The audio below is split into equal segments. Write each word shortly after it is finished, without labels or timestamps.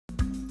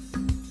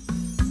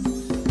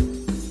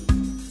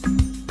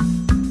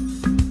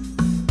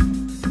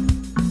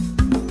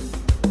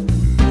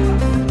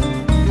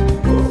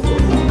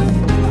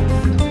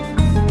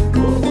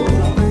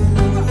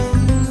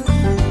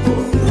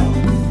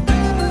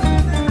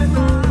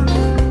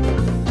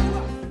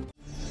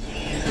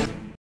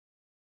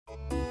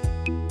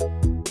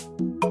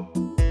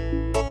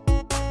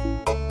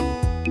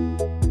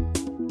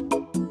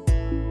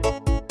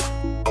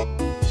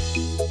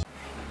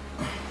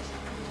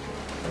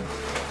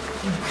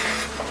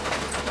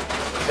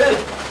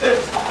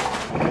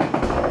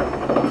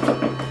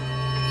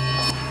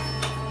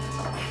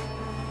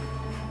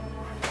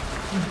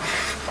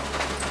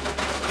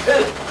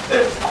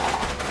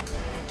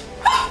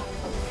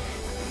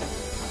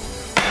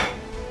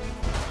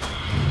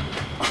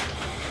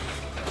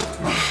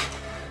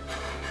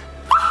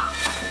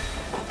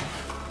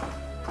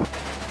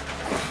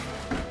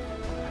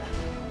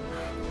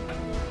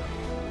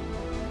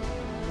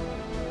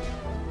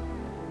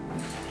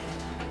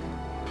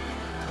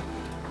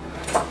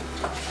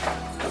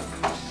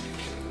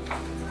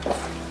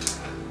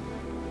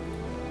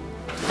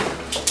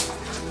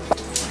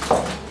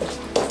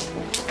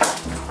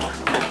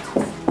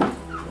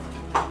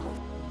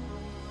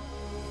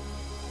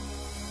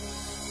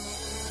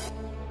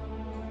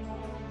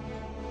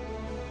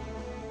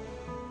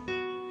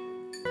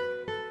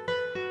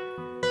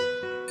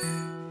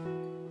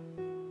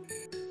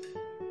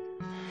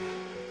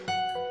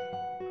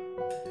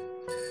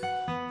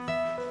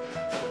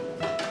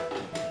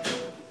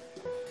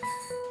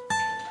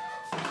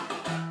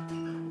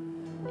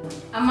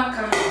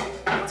Amaka,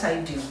 what are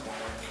you doing?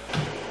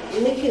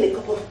 You're making a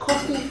cup of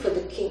coffee for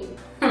the king.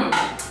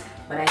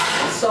 But I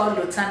saw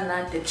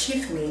Lieutenant, the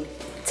chief maid,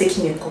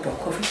 taking a cup of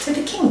coffee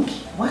to the king.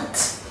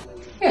 What?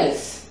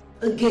 Yes.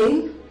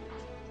 Again?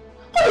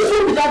 What is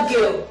wrong with that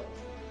girl?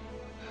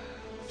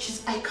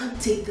 I can't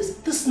take this.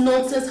 This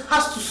nonsense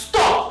has to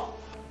stop.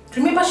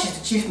 Remember, she's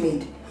the chief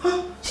maid.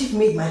 Huh? Chief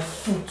maid my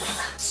foot.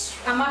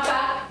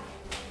 Amaka,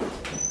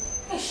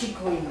 where is she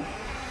going?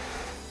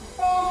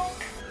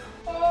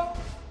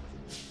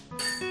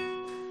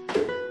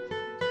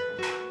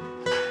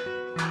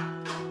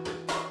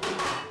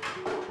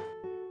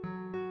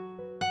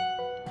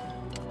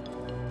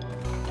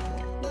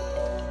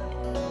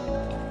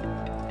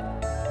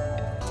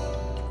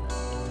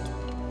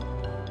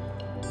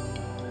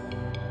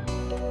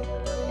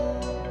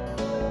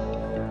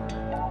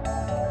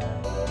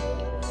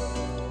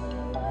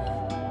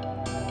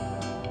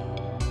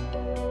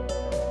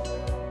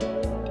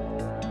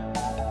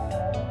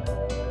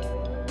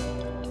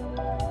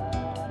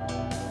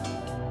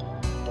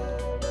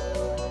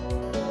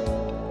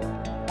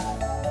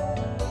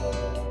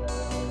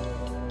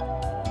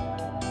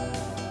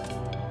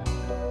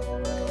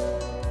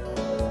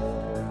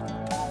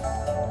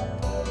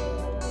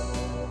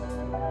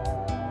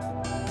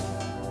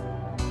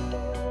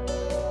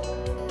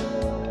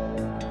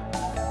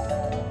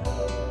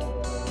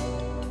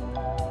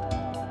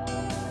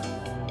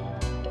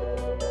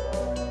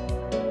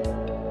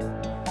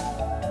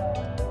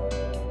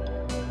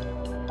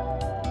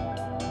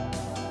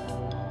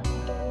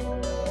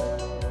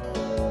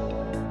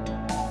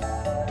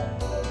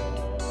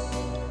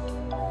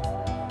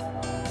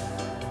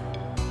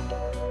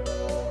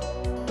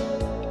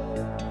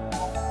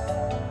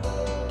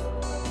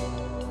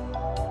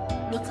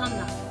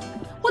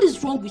 What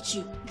is wrong with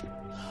you?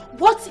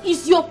 What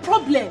is your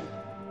problem?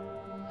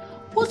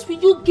 What will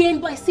you gain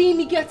by seeing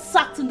me get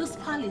sacked in this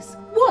palace?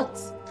 What?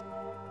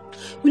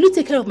 Will you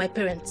take care of my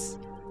parents?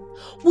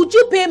 Would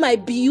you pay my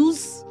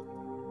bills?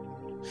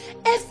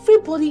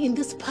 Everybody in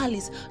this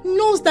palace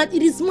knows that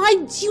it is my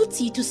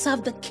duty to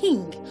serve the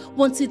king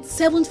once it's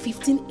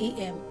 7:15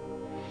 a.m.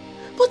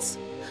 But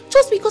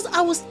just because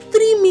I was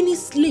 3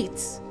 minutes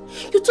late,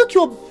 you took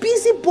your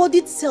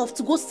busy-bodied self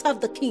to go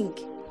serve the king.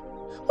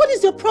 What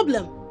is your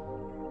problem?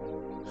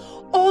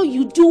 All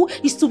you do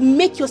is to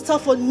make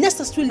yourself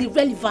unnecessarily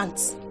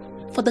relevant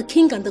for the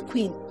king and the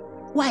queen.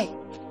 Why?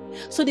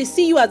 So they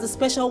see you as a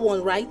special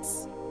one, right?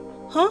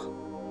 Huh?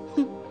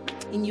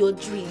 In your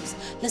dreams.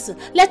 Listen,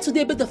 let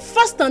today be the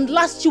first and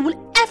last you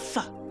will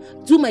ever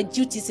do my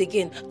duties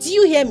again. Do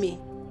you hear me?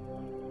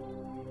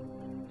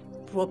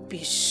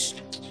 Rubbish.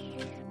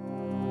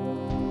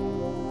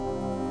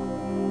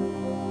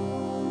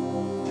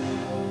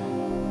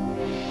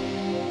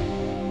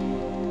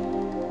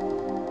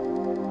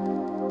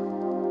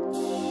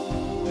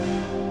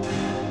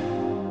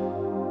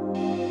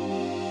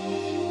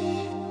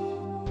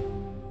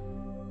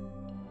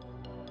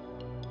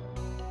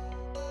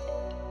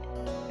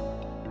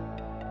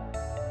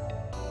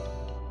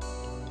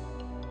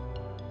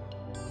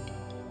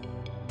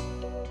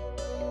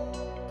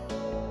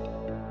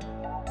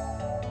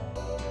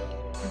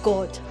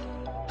 God,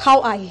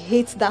 how I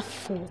hate that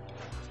fool.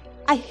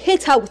 I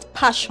hate her with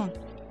passion.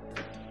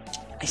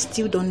 I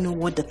still don't know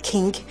what the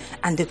king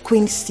and the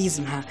queen sees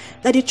in her,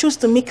 that they chose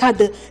to make her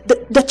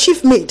the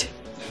chief maid.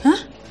 Huh?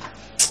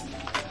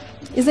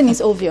 Isn't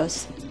it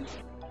obvious?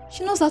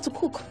 She knows how to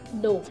cook.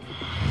 No.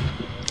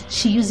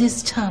 She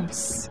uses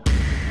charms.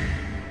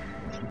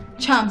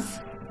 Charms?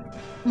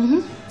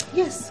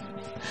 Yes.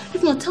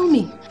 If not, tell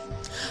me,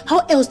 how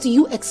else do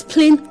you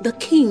explain the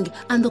king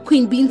and the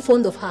queen being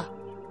fond of her?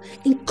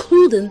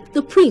 Including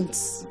the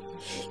prince.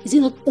 Is it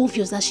not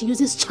obvious that she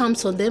uses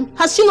charms on them?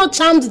 Has she not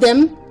charmed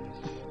them?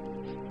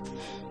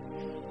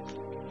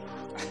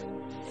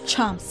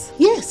 Charms?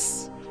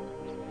 Yes.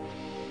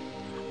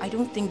 I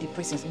don't think the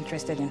prince is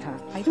interested in her.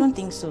 I don't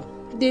think so.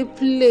 They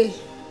play.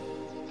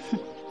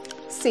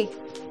 See,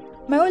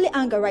 my only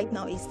anger right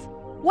now is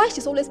why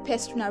she's always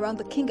pestering around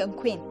the king and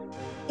queen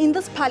in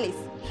this palace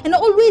and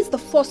always the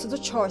first to do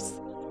chores,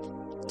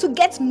 to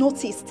get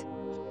noticed.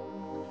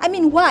 I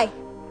mean, why?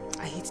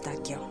 I hate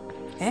that girl.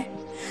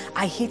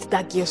 I hate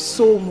that girl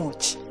so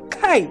much.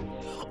 Kai,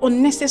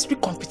 unnecessary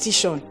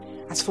competition.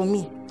 As for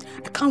me,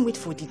 I can't wait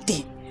for the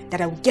day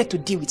that I will get to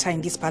deal with her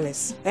in this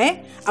palace.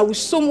 I will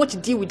so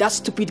much deal with that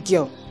stupid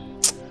girl.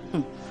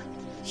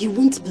 You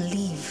won't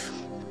believe.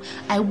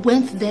 I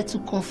went there to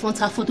confront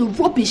her for the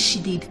rubbish she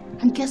did.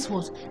 And guess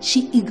what?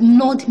 She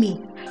ignored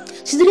me.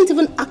 She didn't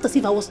even act as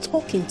if I was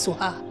talking to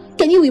her.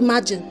 Can you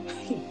imagine?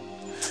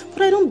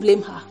 But I don't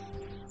blame her.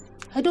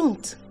 I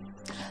don't.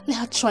 Let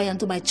her try and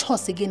do my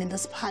chores again in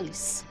this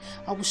palace.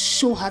 I will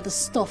show her the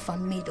stuff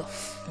I'm made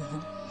of.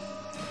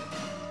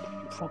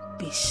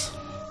 Rubbish.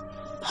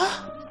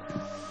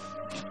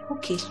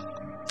 Okay,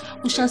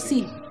 we shall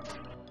see.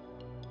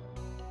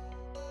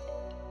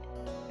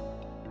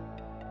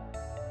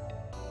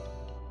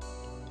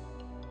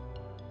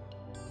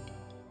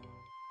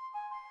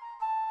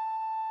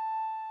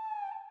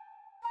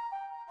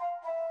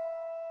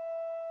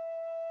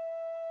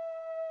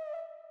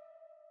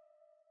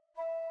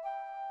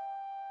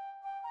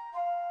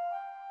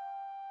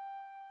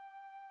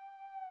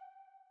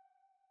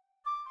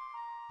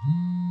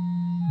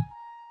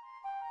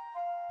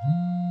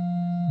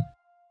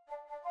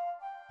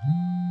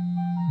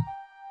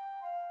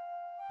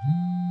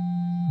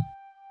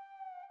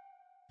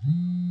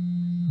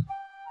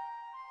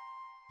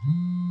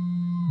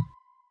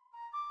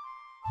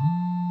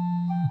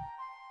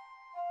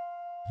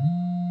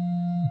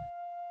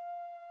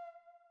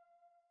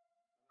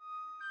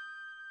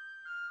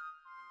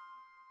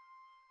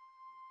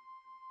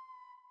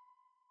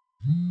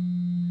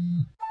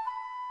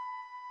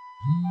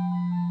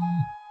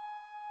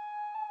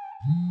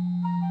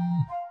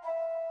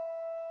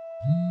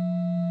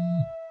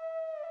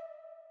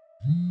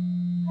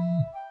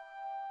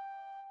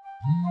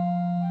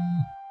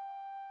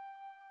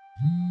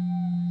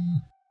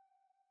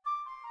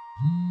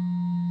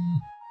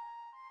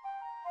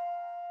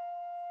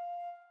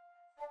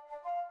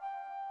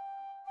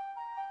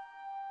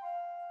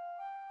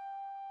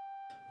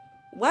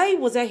 Why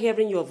was I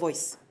hearing your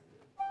voice?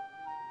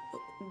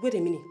 Wait a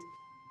minute.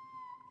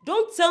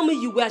 Don't tell me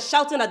you were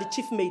shouting at the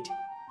chief maid.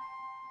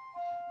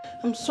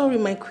 I'm sorry,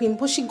 my queen,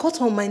 but she got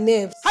on my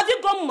nerves. Have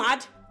you gone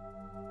mad?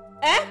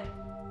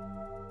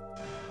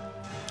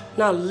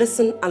 Now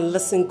listen and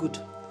listen good.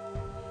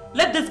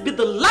 Let this be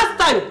the last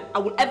time I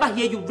will ever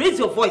hear you raise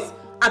your voice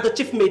at the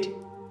chief maid.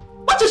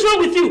 What is wrong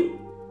with you?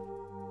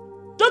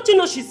 Don't you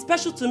know she's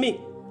special to me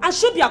and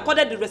should be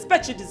accorded the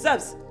respect she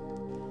deserves?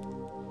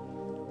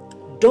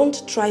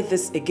 Don't try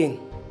this again.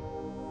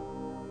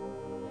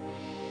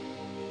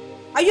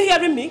 Are you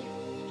hearing me?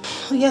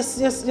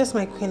 Yes,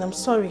 my queen. I'm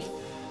sorry.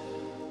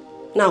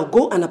 Now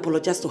go and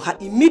apologize to her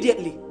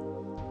immediately.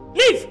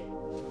 Leave!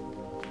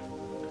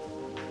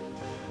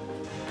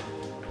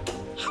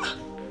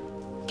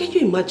 Can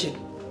you imagine?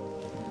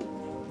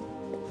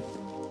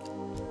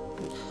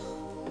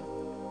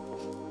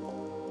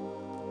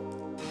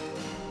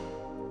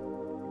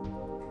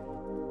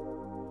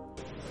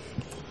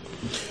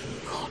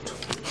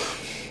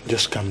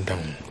 Just calm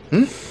down.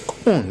 Come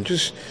on,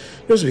 just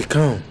be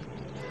calm.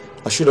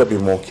 I should have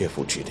been more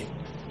careful, Chidi.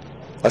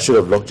 I should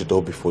have locked the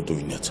door before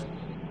doing it.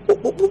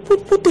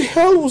 What the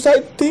hell was I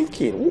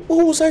thinking?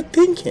 What was I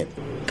thinking?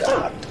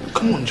 God,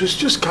 come on,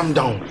 just calm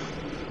down.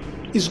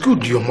 It's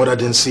good your mother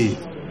didn't see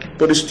it.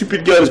 But the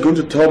stupid girl is going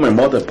to tell my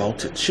mother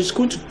about it. She's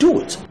going to do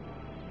it.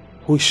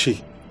 Who is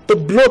she? The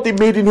bloody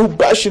maiden who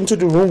bashed into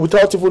the room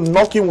without even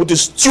knocking with a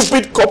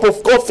stupid cup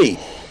of coffee.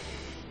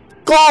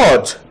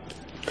 God!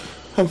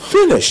 I'm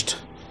finished.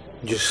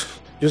 Just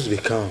be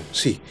calm.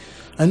 See,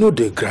 I know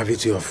the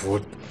gravity of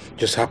what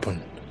just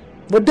happened.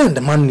 But then the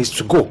man needs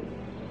to go.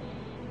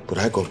 But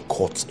I got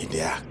caught in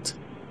the act.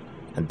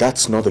 And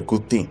that's not a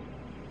good thing.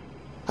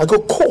 I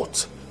got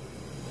caught.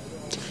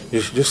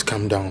 Just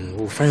calm down.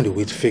 We'll find a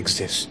way to fix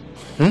this.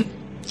 I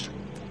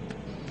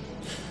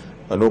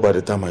know by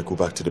the time I go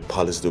back to the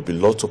palace, there'll be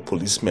lots of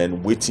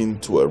policemen waiting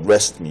to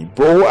arrest me.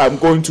 Bro, I'm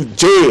going to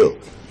jail.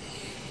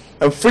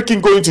 I'm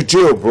freaking going to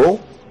jail, bro.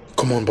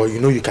 Come on, but you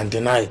know you can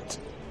deny it.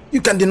 You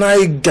can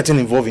deny getting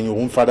involved in your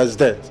own father's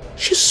death.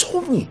 She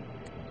saw me.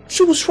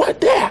 She was right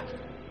there.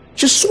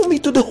 She saw me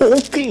do the whole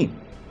thing.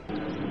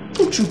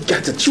 Don't you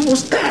get it? She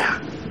was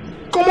there.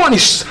 Come on,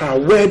 it's her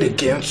word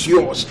against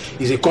yours.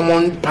 Is a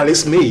common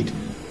palace maid.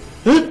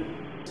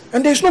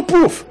 And there's no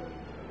proof.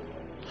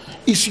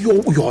 It's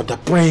you're the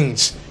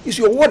prince. It's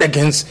your word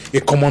against a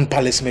common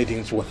palace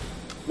maiden's word.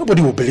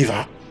 Nobody will believe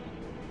her.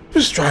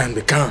 Just try and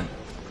be calm.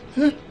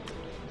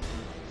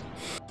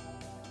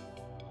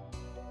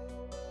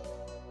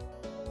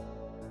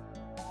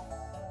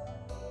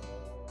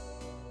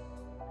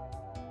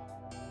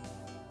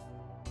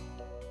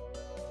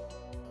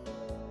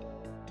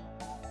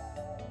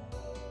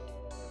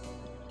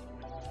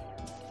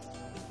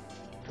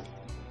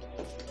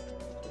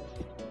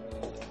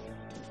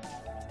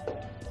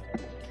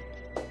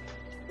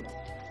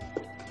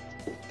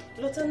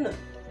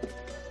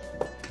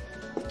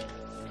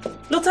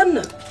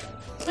 Lotanna.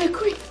 My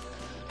queen.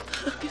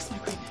 Yes, my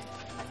queen.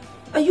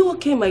 Are you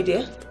okay, my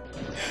dear?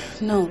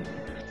 No.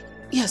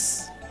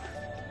 Yes.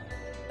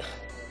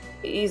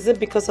 Is it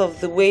because of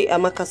the way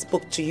Amaka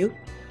spoke to you?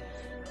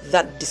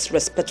 That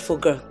disrespectful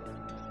girl.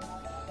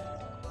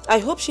 I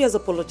hope she has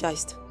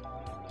apologized.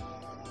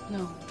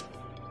 No.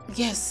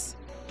 Yes,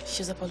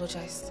 she's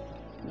apologized.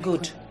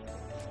 Good.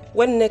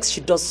 When next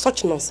she does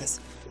such nonsense,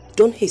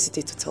 don't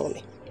hesitate to tell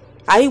me.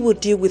 I will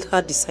deal with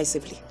her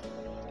decisively.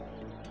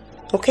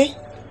 Okay?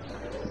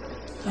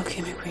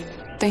 Okay, my queen.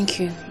 Thank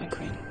you, my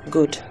queen.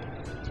 Good.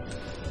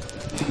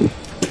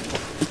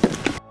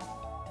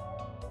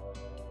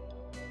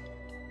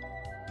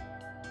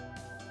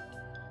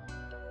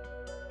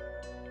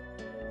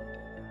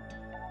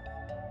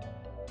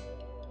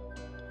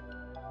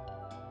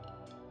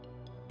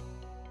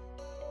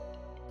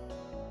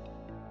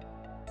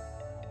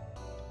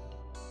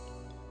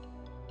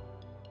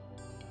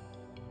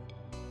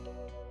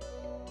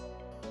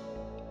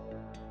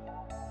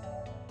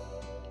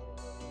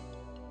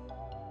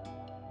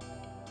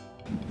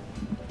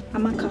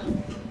 Amaka,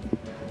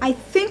 I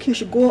think you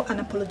should go and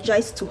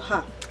apologize to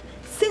her,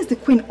 since the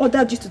queen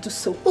ordered you to do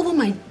so. Over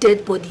my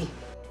dead body.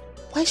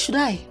 Why should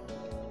I?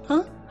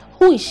 Huh?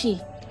 Who is she?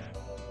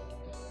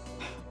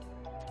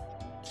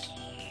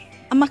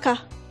 Amaka,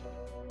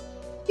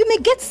 you may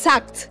get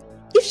sacked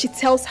if she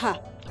tells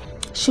her.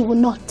 She will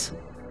not.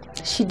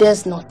 She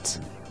dares not.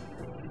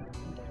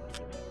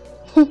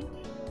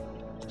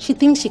 She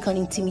thinks she can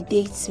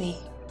intimidate me.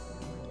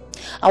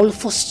 I will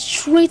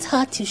frustrate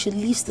her till she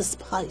leaves this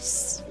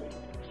palace.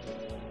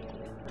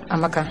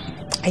 Amaka,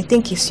 I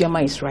think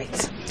Isioma is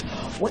right.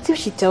 What if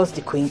she tells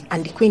the queen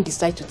and the queen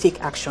decides to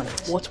take action?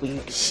 What will you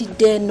do? She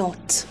dare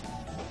not.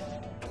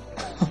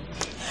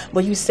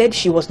 But you said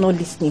she was not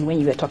listening when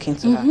you were talking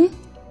to her.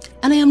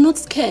 And I am not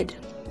scared.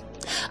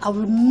 I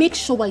will make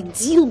sure I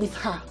deal with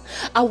her.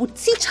 I will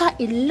teach her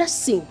a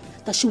lesson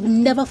that she will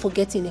never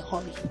forget in a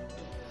hurry.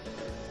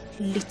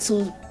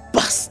 Little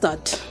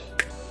bastard.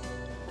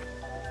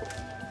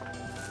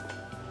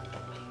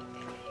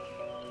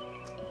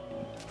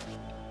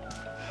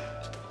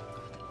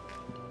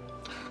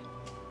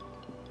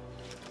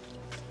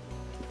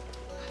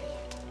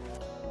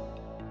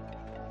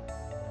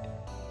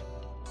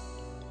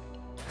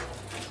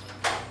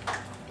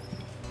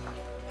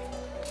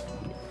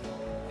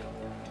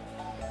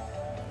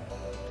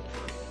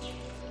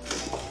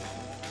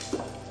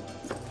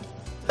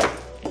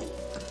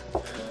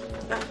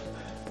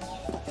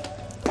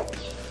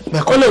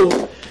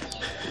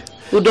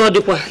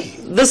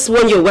 This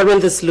one you're wearing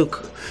this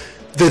look.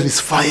 There is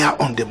fire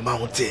on the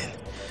mountain.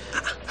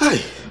 Hi.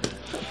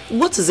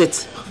 What is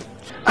it?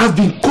 I've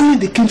been calling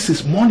the king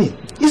since morning.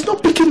 He's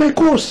not picking my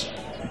calls.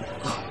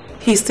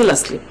 He's still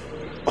asleep.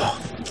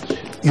 Oh,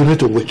 you need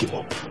to wake him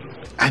up.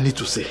 I need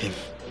to see him.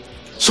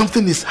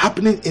 Something is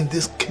happening in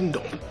this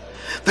kingdom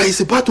that is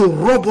about to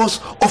rob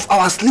us of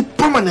our sleep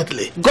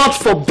permanently. God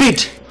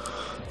forbid.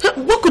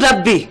 What could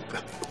that be?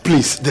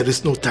 Please, there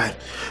is no time.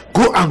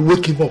 Go and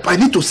wake him up. I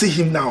need to see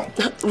him now.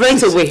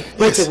 Right away.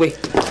 Right away.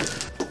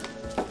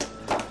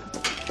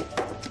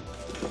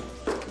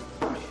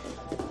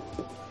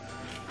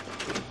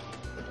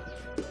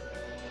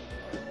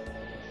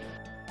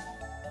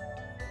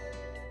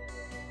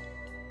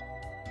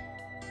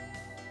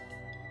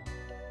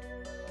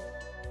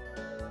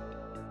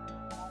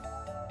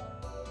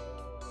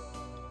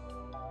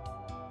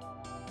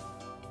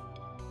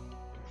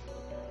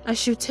 I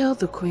should tell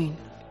the queen.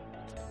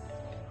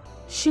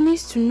 She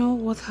needs to know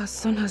what her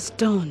son has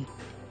done.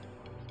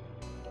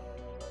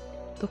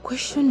 The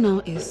question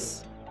now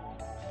is,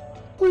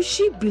 will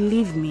she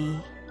believe me?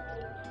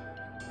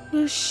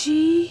 Will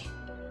she?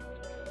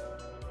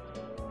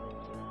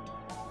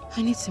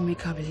 I need to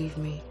make her believe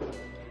me.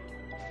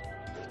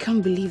 I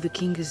can't believe the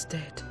king is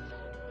dead,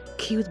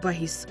 killed by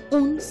his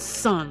own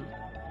son,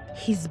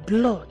 his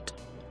blood,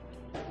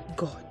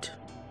 God.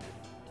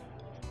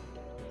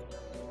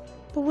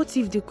 But what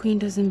if the queen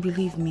doesn't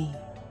believe me?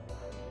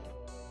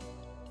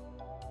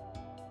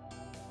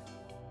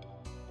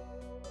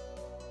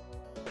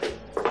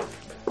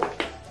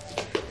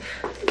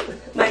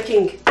 My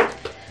king,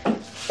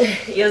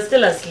 you're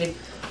still asleep.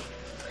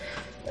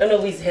 I'm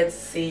always here to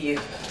see you.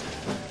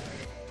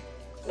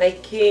 My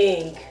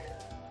king.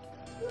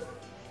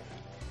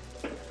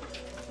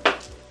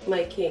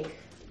 My king.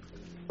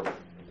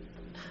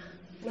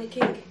 My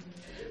king.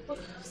 What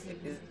kind of sleep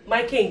is it?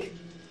 My king.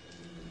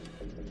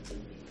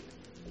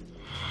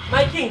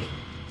 My king!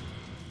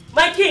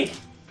 My king!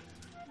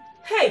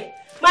 Hey!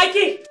 My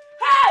king!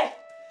 Hey!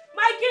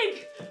 My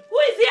king! Who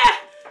is here?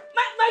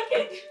 My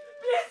king!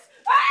 Please!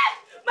 Ah!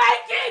 My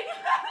king!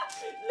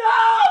 No!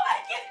 My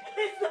king!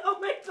 Please! Oh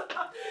my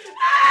God!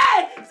 Hey!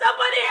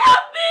 Somebody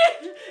help me!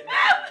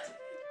 Help!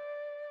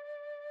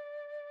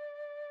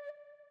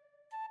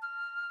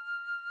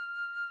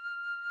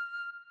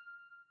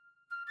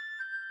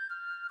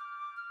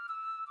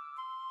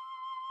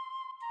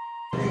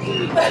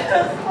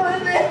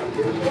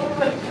 Oh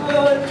my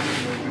God!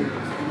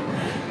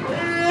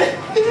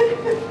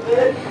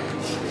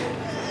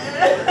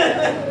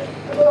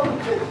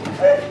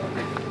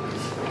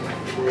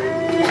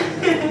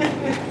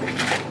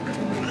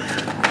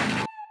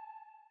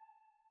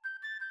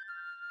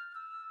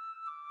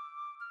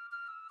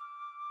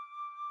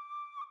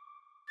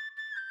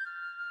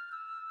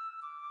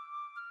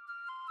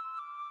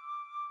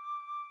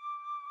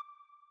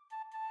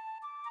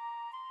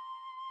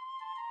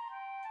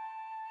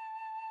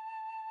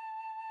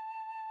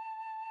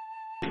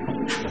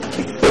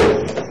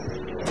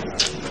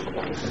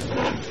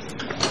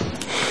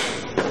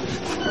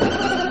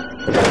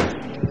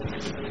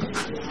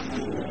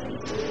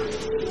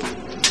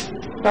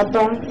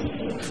 Papa.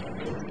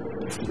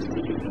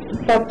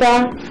 Papa.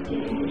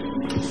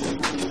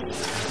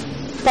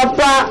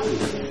 Papa.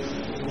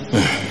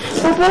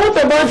 Papa,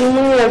 what about the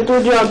money I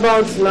told you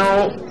about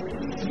now?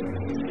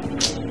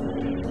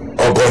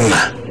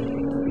 Ogonna,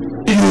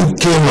 you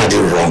came at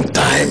the wrong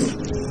time.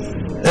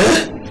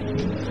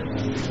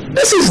 Eh?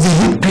 This is the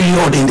heat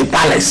period in the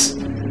palace.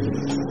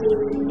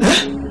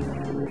 Eh?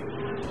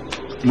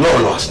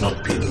 Lolo has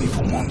not paid me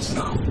for months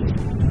now.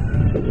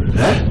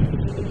 Eh?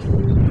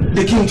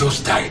 The king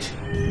just died.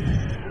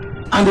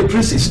 And the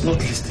prince is not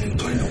listening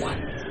to anyone.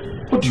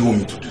 What do you want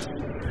me to do?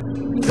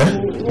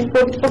 Eh?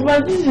 But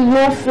Papa, this is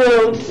not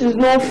fair. This is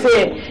not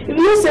fair. If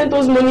you sent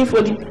us money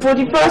for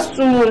the past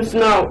 2 months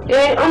now,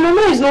 and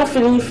Mama is not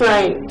feeling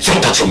fine.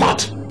 Shut out your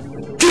mouth.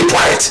 Keep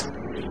quiet.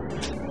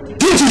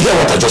 Didn't you hear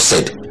what I just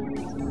said?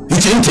 You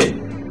didn't.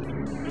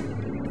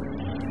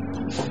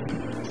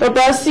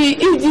 Papa, see,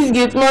 if this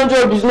gate man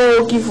job is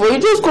not working for you,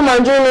 just come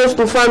and join us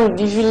to farm in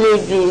the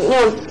village.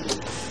 No.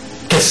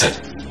 Get inside.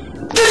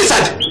 Get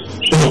inside.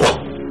 You know what?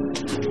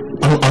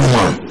 I'm a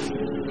man.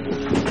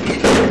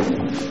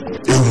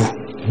 You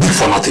big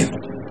for nothing.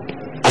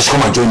 I should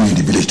come and join you in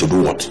the village to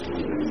do what?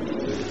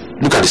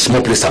 Look at the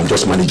small place I'm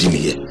just managing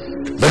here.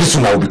 Very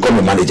soon I will become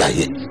a manager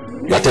here.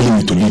 You are telling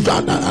me to leave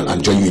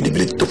and join you in the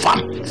village to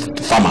farm.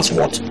 To farm as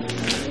what?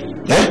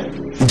 Eh?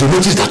 If they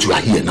notice that you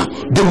are here now,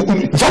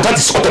 that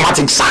is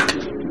automatic sack.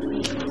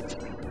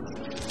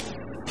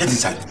 Get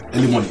inside.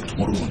 Early morning,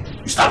 tomorrow morning.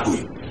 You start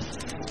going.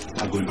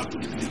 I'm going back to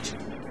the village.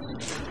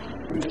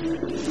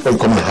 Don't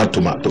come and add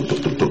to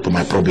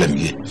my problem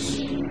here.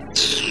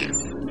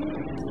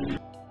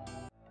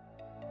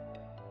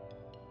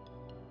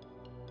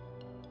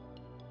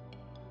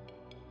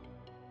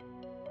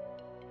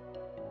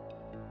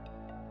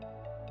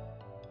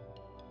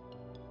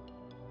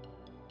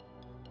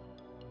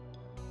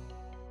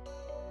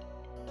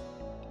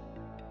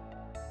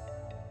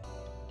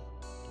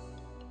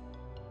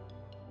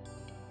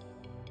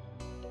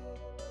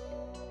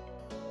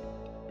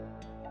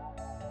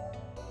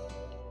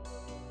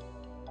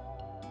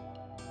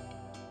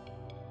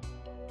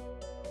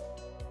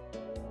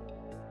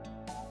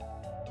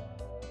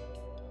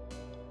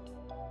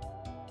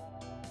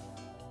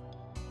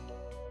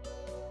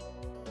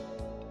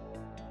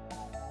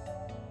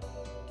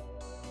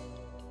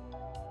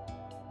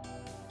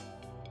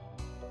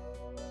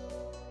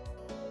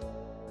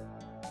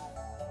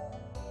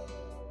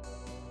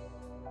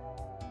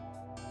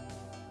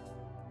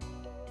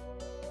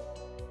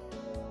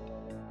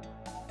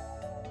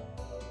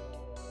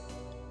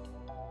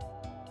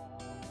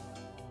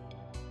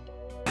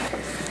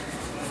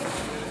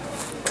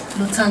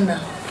 Lutanda,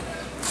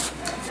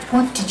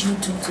 what did you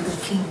do to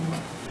the king?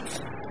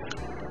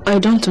 I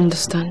don't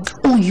understand.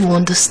 Oh, you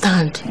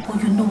understand. Oh,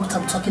 you know what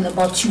I'm talking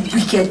about, you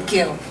wicked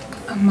girl.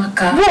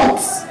 Amaka.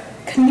 What?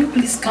 Can you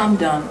please calm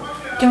down?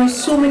 There are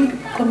so many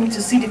people coming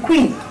to see the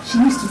queen. She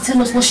needs to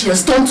tell us what she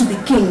has done to the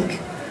king.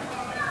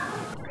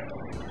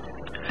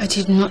 I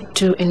did not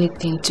do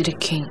anything to the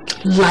king.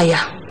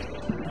 Liar.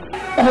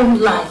 All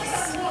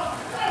lies.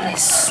 But I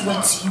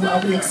swear to you,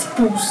 I will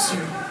expose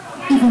you.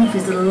 Even if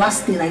it's the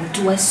last thing I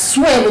do, I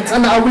swear,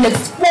 Lutanda, I will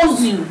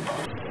expose you.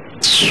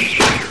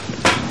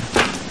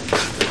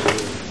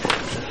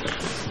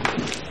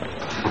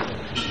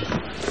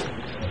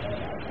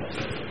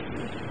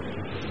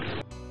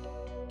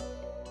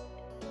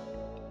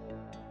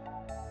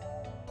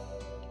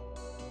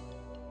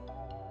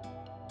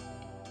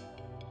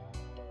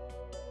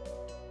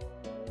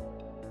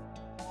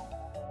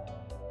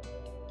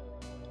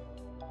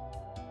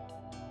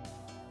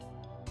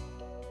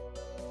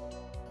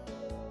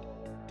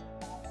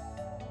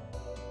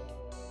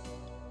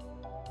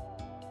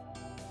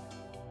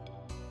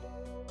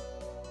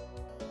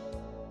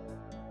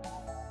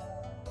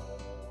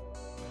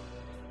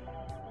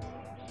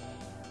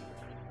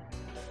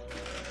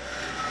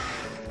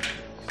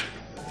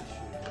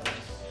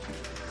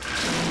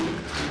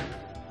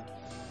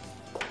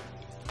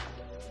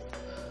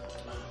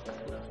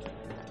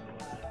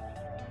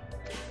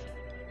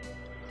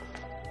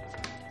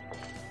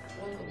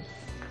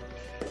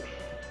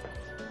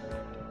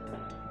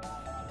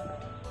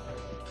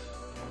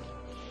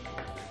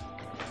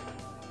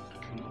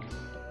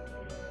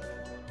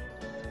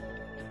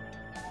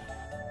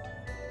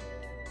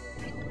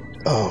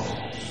 Oh,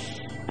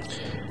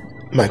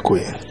 my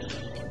queen.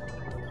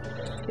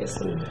 Yes,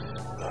 sir.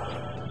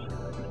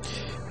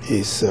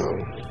 It's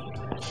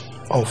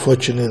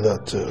unfortunate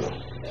that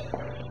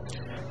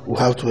who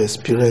have to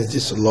experience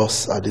this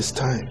loss at this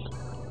time.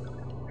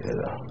 You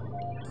know.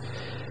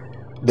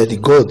 But the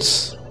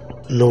gods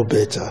know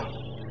better.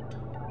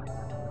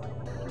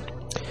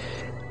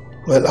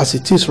 Well, as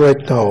it is right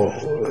now,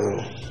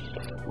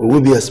 we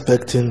will be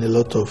expecting a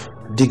lot of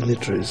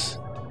dignitaries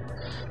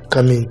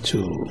coming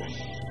to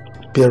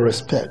pay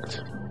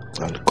respect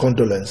and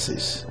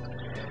condolences.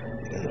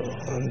 You know,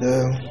 and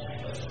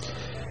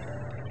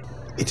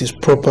it is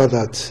proper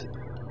that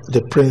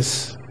the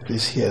prince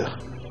is here.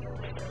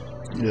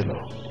 You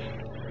know,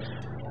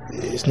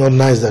 it's not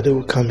nice that they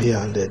will come here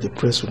and the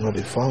prince will not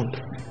be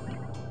found.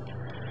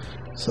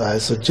 So I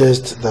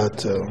suggest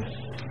that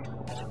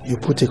you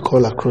put a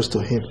call across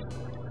to him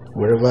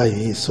wherever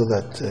he is so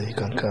that he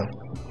can come.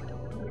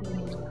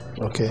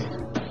 Okay?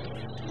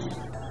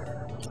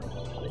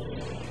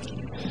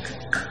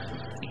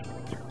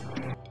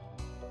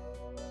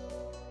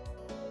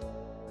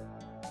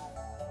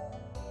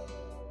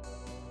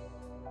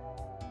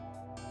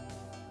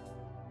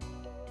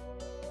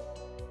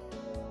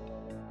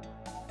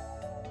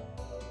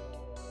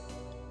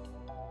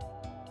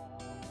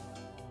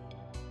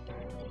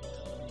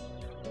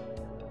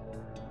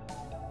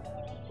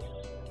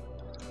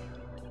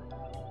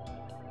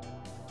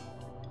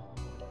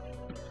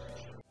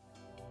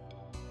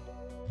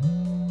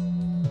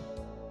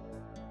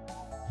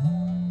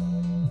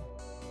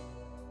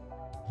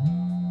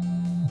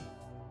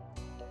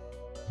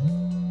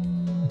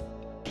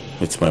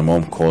 It's my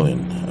mom calling.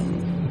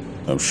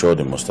 I'm sure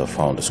they must have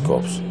found his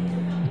corpse.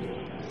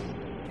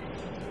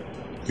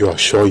 You are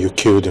sure you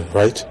killed him,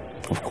 right?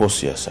 Of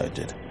course, yes, I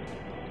did.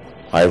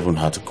 I even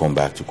had to come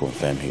back to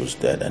confirm he was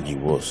dead, and he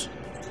was.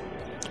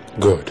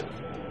 Good.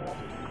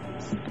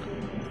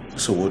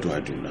 So what do I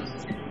do now?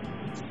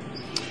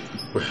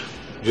 Well,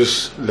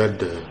 just let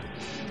the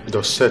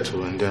dust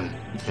settle, and then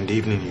in the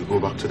evening you go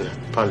back to the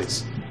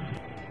palace.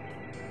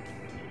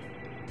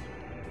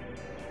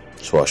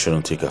 So I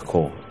shouldn't take a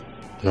call?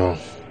 No,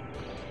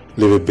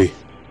 leave it be.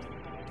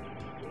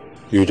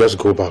 You just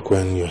go back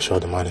when you're sure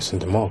the man is in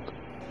the morgue.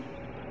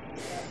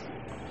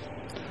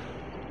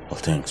 Well,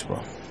 thanks,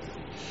 bro.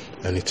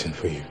 Anything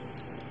for you.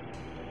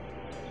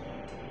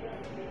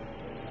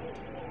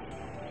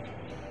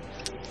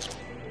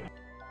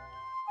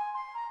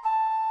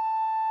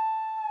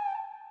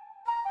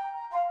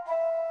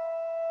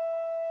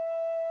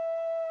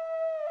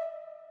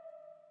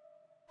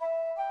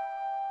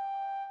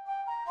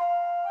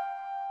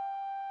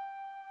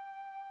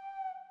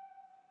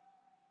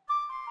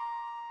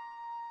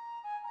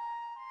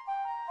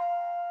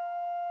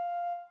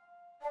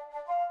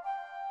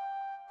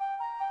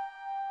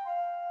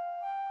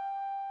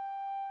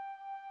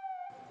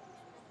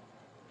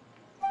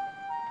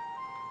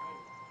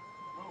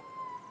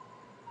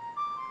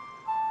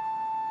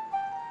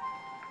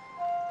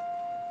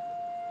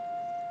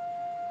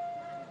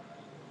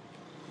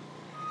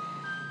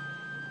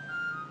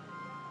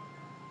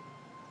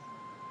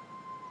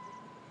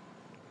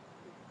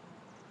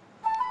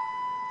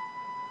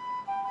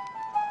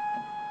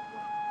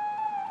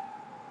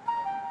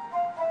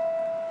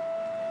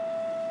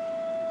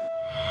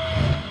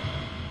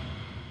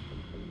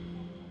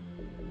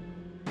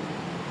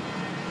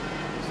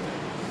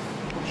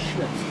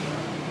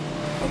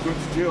 I'm going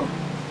to jail.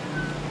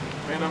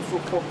 Man, I'm so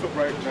fucked up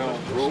right now,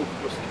 bro.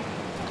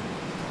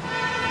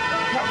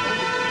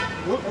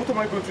 What am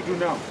I going to do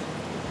now?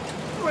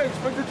 What am I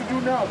expected to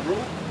do now, bro?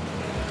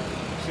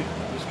 See,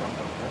 just calm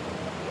down, right?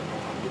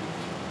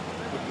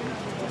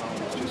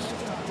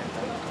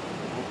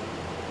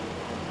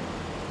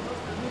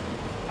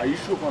 Are you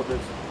sure about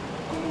this?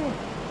 Come on. I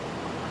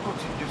thought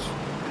you just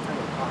get in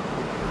the car.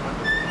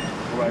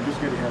 Alright, just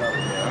get the head out of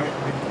here,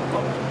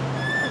 alright?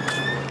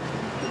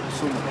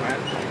 So much, man.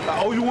 I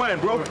owe you one,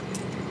 bro.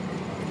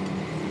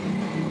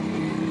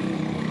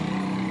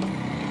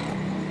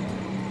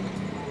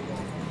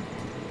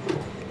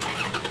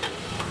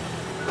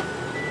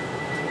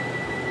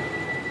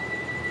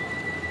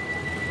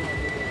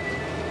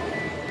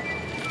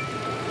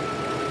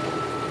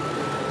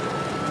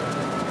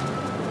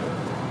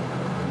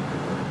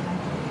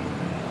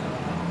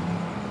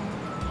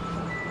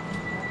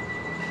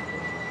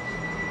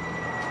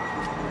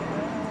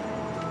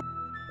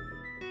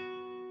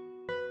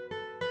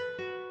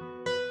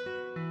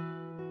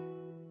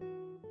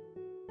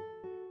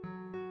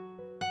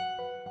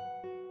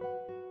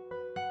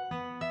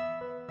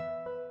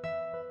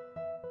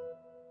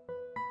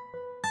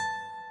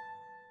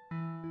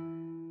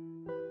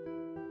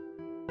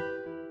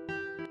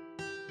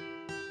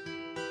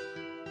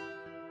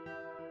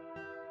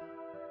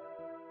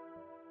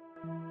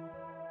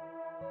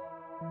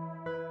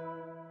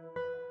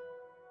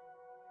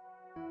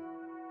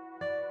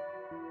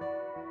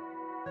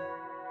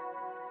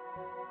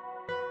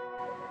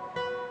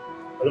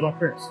 Hello, my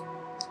prince.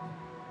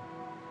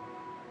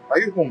 Are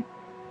you home?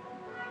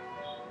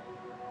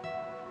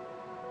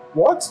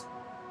 What?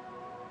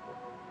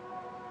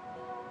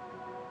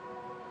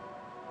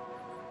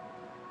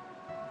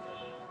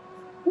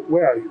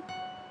 Where are you?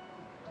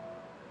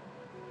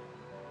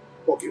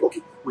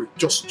 Okay. Wait,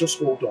 just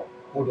hold on.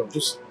 Hold on,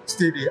 just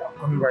stay there. I'm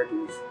coming right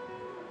away.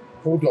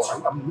 Hold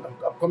on, I'm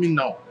coming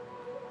now.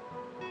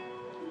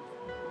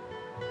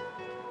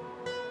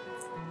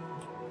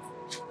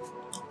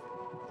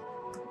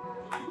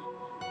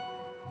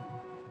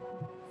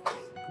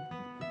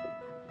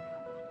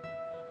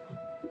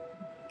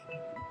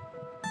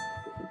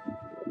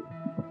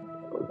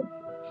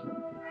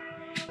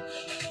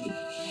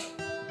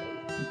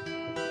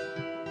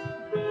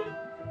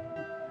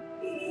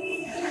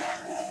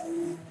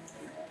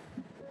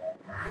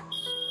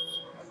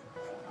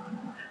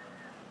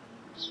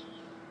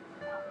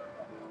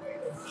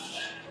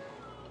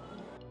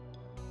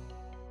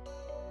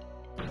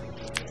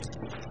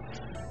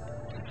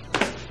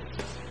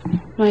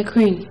 My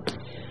queen.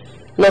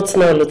 Not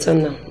now,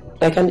 Lieutenant.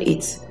 I can't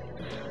eat.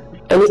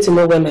 I need to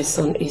know where my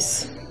son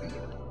is.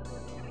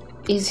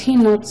 Is he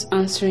not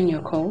answering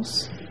your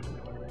calls?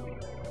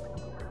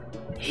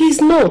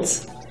 He's not.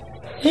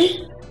 Eh?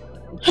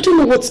 I don't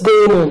know what's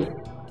going on.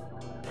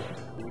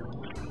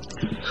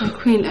 My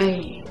queen,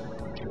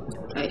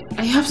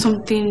 I have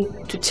something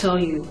to tell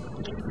you.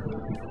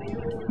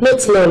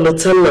 Not now,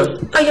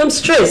 Lieutenant. I am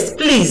stressed,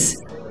 please.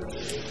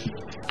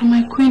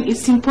 My queen,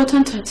 it's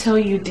important I tell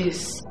you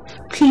this.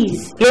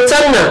 Please.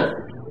 Lieutenant!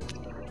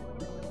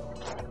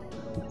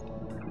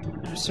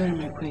 I'm sorry,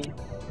 my queen.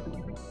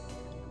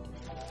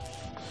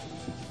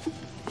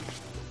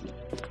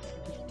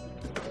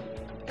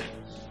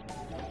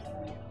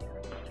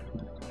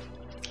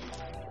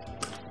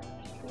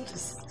 What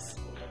is this?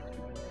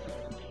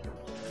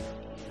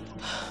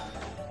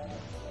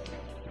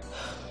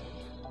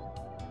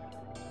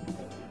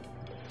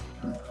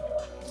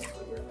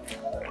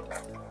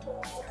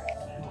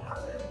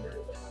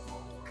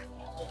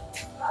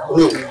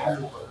 No,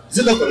 is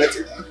it not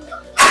connected?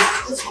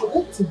 It's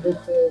connected,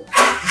 but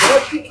it's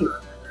not picking.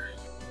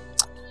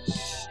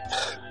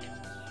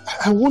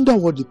 I wonder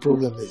what the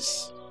problem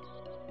is.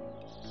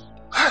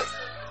 Hi.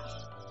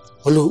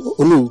 Olu.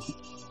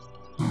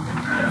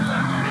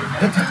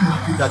 Let it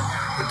be that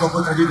the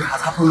double tragedy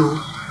has happened.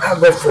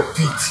 God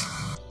forbid.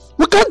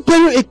 We can't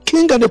bury a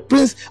king and a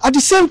prince at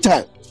the same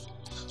time.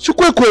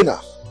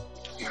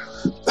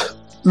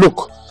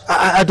 Look,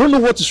 I don't know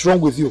what is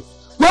wrong with you.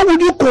 Why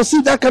would you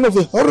conceive that kind of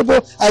a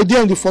horrible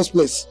idea in the first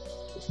place?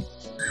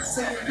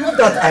 Not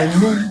that I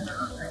mean.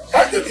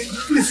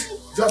 Please,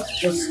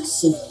 just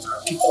so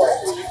keep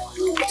quiet.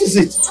 What is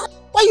it?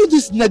 Why are you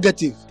this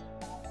negative?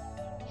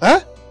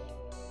 Huh?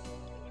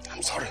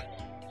 I'm sorry.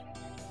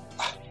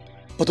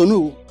 But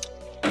Onu,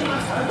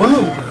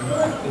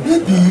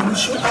 maybe we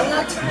should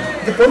alert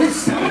the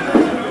police.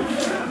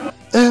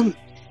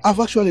 I've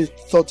actually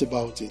thought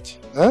about it.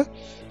 Huh?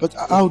 But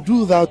I'll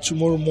do that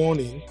tomorrow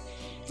morning.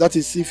 That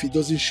is if he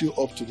doesn't show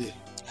up today.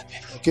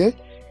 Okay?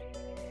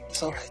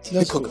 It's alright.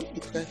 Let's go.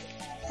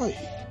 Hi.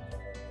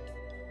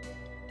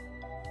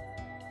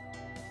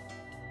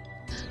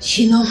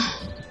 You know,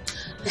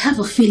 I have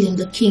a feeling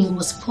the king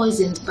was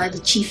poisoned by the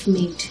chief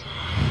maid.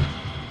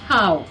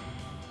 How?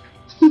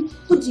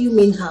 What do you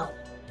mean how?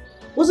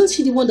 Wasn't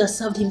she the one that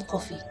served him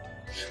coffee?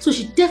 So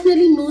she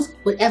definitely knows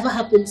whatever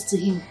happens to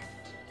him.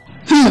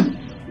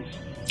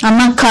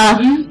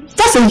 Amaka,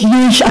 that's a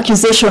huge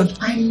accusation.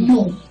 I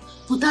know,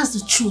 but that's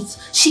the truth.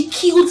 She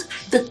killed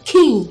the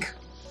king.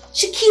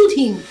 She killed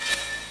him.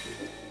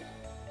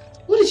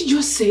 What did you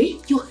just say?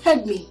 You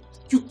heard me.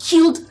 You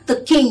killed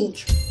the king.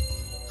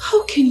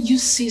 How can you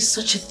say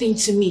such a thing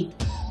to me?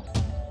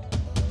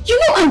 You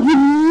know I would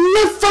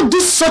never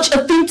do such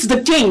a thing to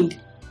the king.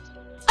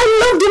 I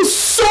loved him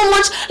so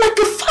much, like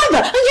a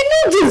father, and you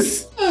know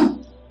this.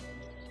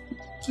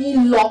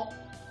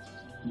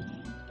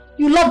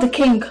 You love the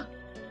king.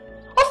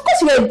 Of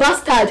course you're a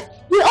bastard.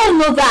 We all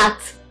know that.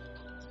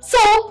 So,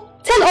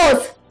 tell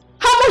us,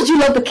 how much do you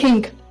love the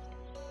king?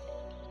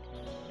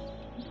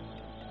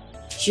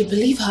 You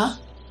believe her?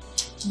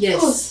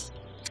 Yes.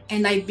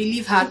 And I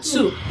believe her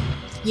too.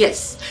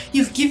 Yes.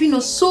 You've given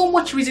us so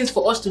much reasons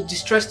for us to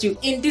distrust you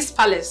in this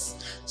palace.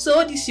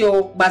 So this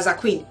your Baza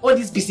Queen, all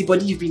this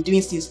busybody you've been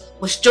doing since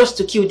was just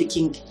to kill the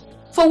king.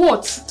 For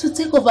what? To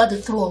take over the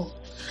throne,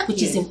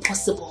 which is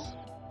impossible.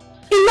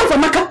 Enough,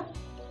 Amaka!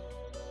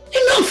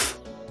 Enough!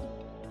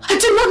 I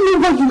do not know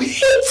why you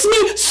hate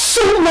me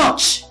so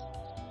much.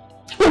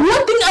 But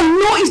one thing I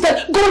know is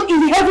that God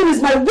in heaven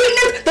is my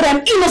witness that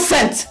I'm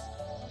innocent.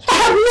 I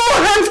have no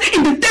hands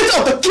in the death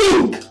of the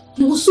king.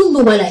 You will soon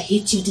know why I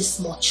hate you this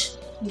much.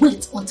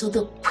 Wait until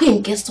the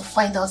queen gets to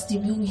find out the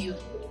real you.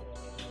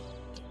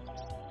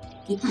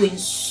 The queen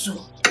Sue,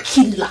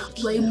 killer,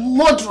 you are a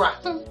murderer.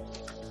 I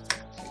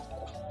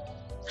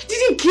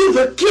didn't kill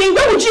the king.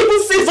 Why would you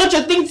even say such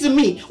a thing to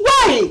me?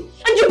 Why?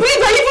 And you believe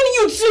that even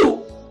you too?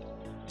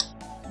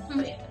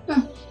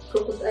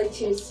 Crocodile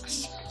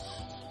tears.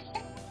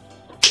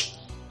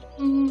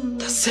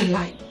 That's a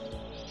lie.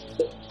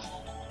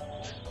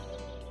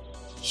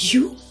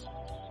 You?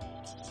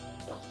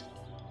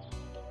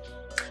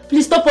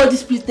 Please stop all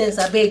this pretense,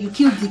 I beg. You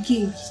killed the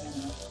king.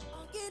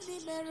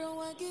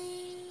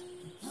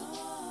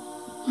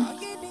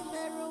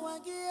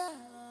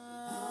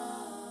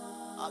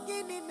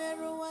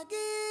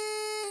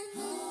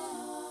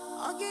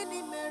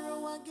 Ogini meru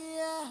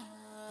wagia.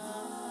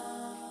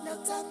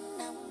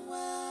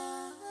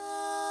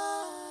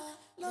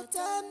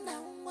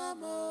 Lotanamwa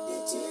mo. The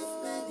chief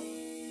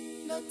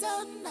medi.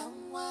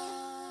 Lotanamwa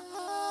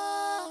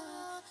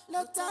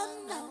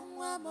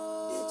mo.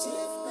 The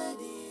chief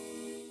medi.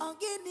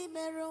 Ogini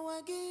meru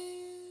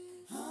wagia.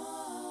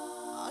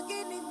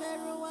 Ogini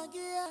meru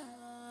wagia.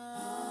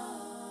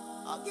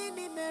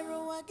 Ogini meru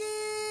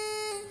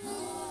wagia.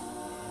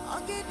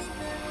 Ogini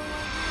meru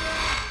wagia.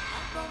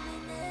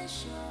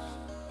 Abomination.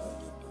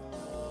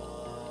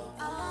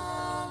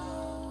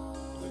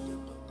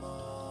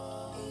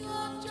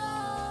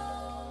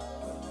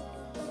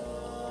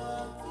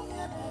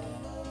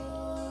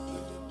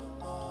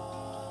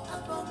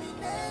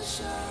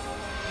 Abomination.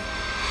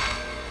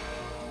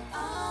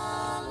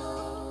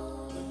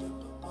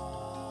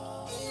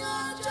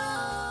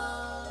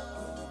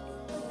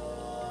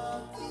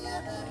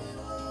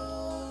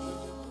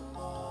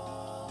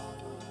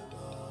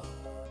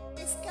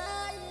 The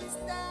sky is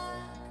dark.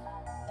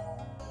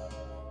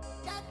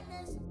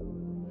 Darkness.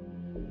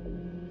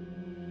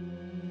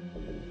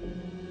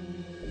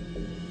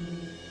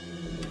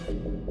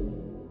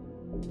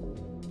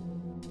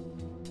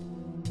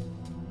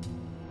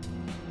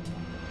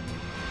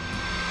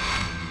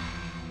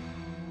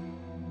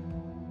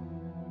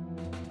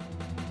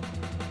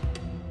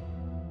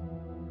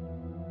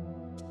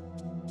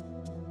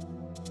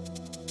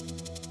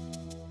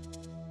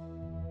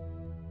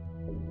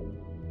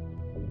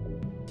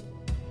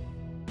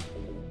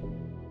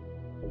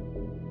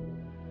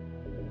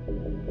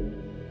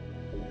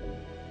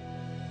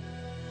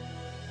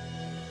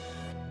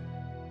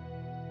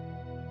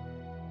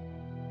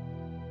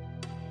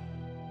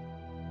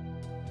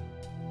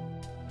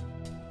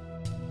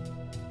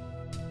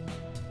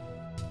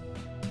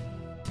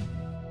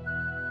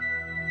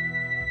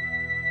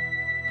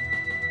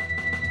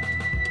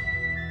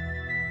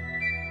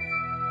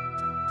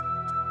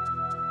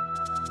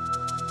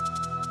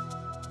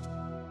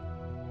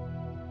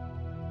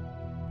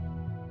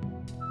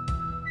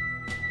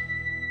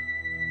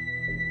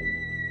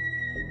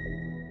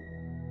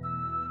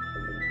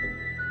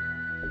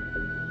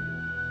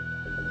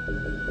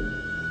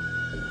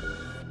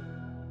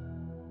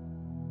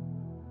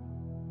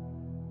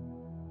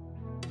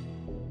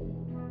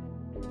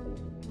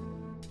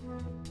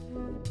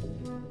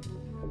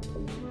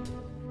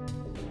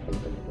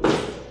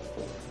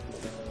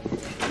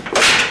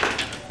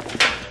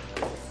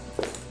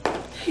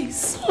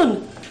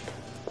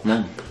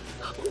 Mom.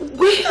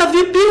 Where have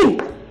you been?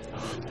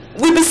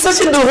 We've been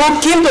searching the whole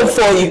kingdom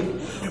for you.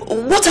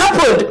 What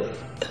happened?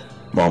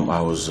 Mom,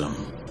 I was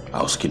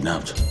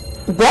kidnapped.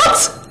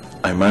 What?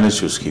 I managed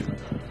to escape.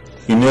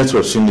 You need to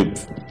have seen the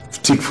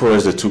thick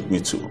forest they took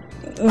me to.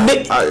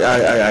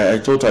 I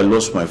thought I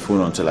lost my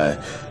phone until I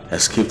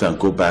escaped and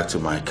go back to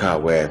my car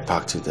where I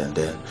parked it, and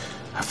then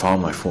I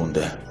found my phone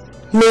there.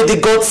 May the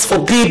gods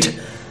forbid.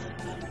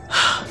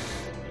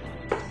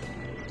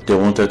 They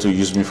wanted to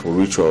use me for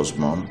rituals,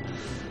 Mom.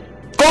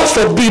 God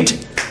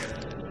forbid!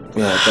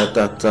 Yeah,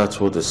 that's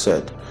what they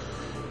said.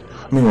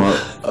 Meanwhile,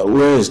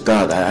 where is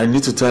Dad? I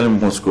need to tell him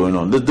what's going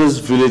on. This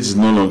village is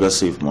no longer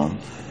safe, Mom.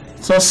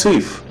 It's not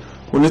safe.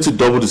 We need to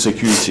double the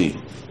security.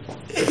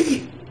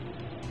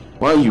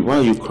 Why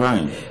are you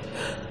crying?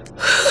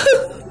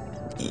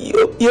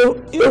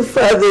 Your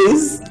father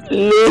is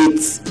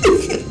late.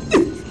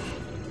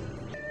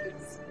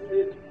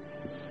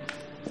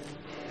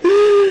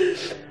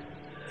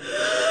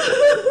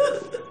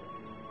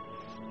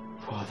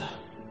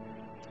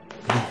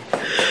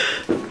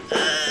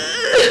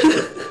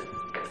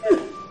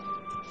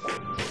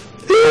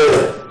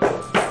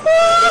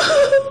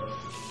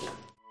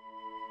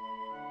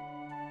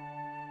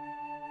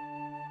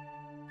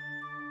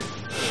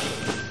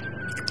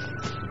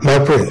 My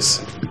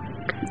prince,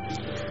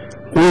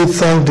 we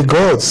thank the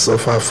gods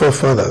of our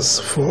forefathers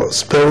for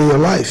sparing your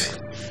life.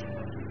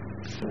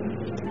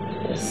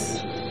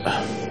 Yes.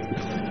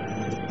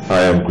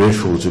 I am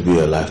grateful to be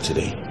alive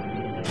today.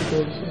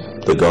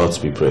 The gods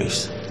be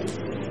praised.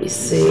 You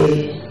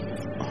say...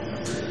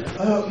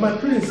 my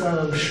prince,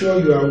 I'm sure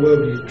you are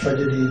aware of the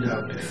tragedy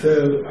that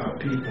befell our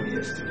people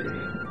yesterday.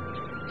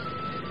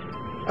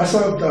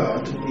 Aside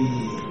that, we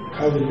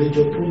have a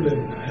major problem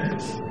in our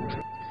hands.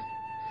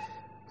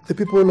 The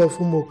people of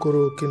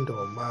Umokoro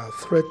Kingdom are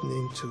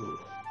threatening to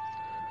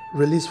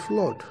release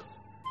flood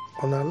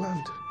on our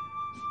land.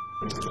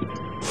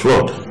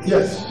 Flood?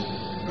 Yes.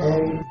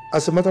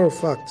 As a matter of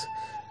fact,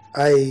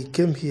 I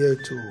came here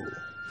to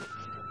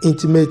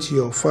intimate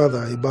your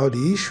father about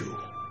the issue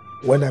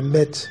when I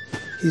met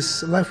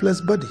his lifeless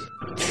body.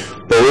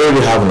 But we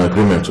already have an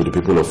agreement with the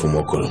people of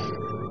Umokoro.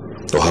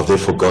 Or have they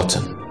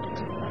forgotten?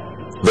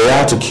 They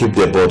are to keep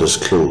their borders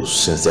closed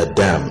since their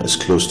dam is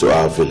close to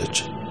our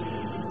village.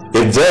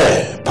 If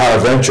they,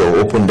 peradventure,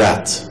 open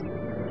that,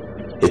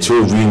 it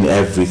will ruin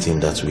everything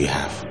that we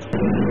have.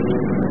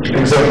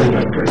 Exactly,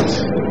 my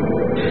prince.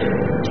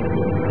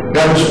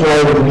 That is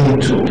why we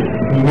need to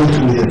meet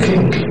with the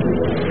king,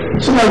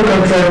 so that we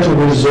can try to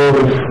resolve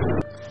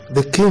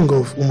the king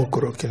of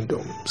Umokoro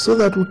Kingdom so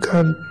that we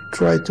can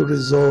try to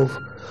resolve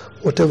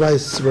whatever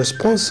is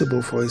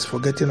responsible for his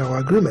forgetting our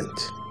agreement.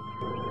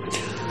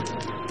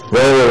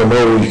 Well,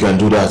 no, you can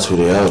do that with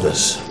the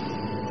elders.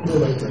 No,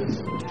 my friend.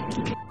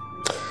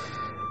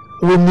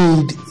 We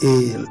need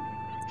a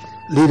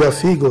leader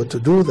figure to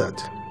do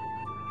that.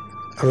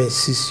 I mean,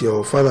 since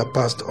your father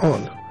passed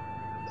on,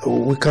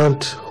 we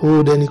can't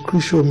hold any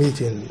crucial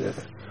meeting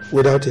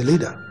without a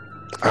leader.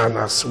 And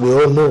as we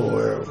all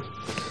know,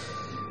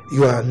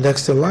 you are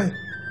next in line.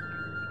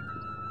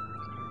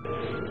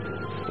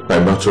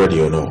 I'm not ready,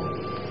 you know.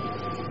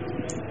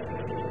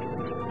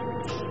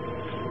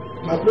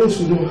 My prince,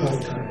 we don't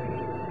have time.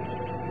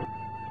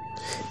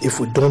 If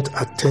we don't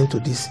attend to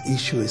this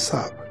issue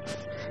ASAP,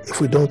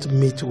 if we don't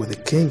meet with the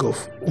king of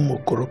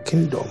Umokoro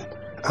Kingdom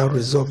and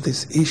resolve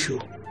this issue,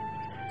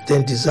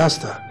 then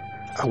disaster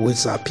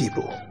awaits our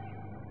people.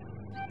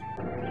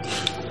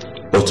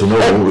 But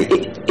tomorrow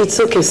it's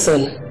okay,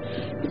 son.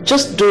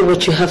 Just do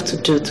what you have to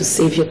do to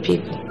save your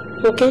people,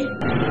 okay?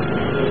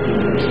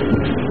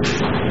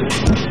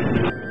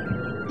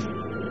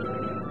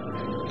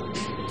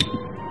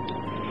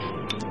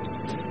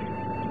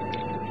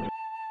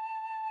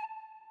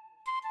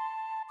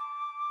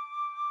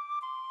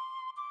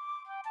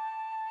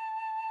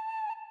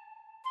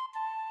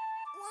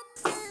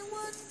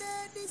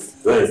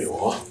 There you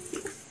are.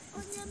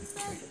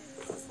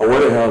 And where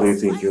the hell do you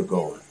think you're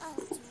going?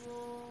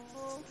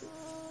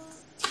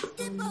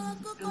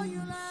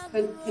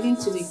 I'm heading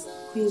to the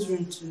Queen's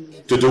room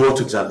To do what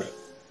exactly?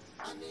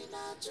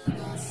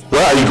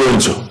 Where are you going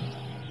to?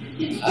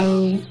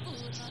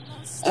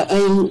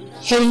 I'm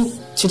heading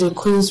to the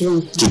Queen's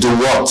room. To do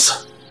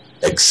what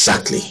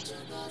exactly?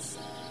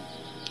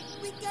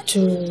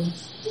 To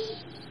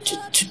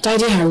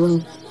tidy her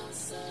room.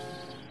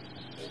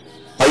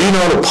 Are you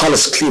not a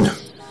palace cleaner?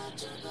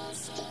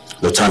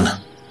 Lieutenant?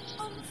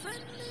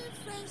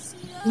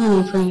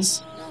 No, my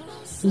prince.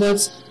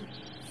 But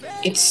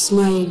it's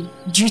my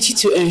duty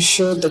to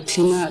ensure the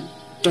cleaner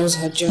does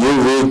her job.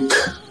 You rogue,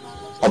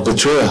 a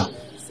betrayer.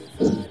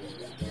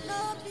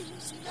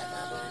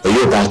 Are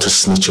you about to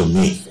snitch on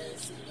me?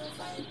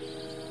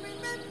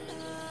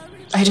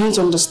 I don't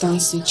understand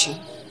snitching,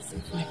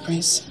 my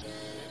prince.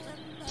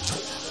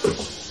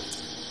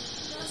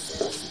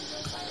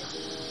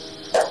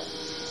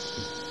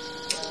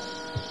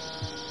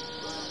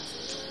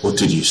 What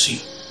did you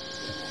see?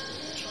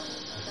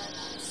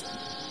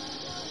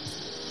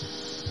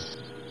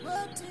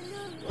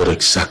 What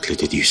exactly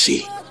did you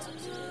see?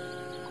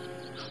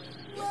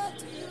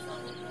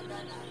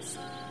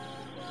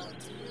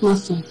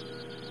 Nothing.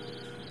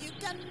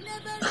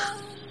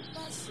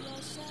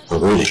 Oh,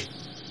 really?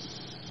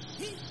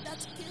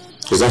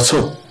 Is that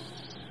so?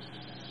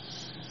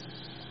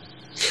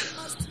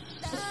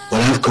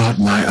 Well, I've got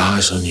my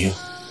eyes on you.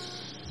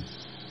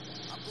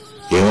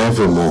 Your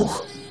every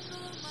move.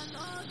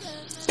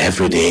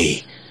 Every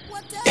day.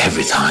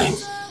 Every time.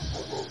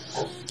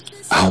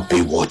 I'll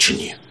be watching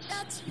you.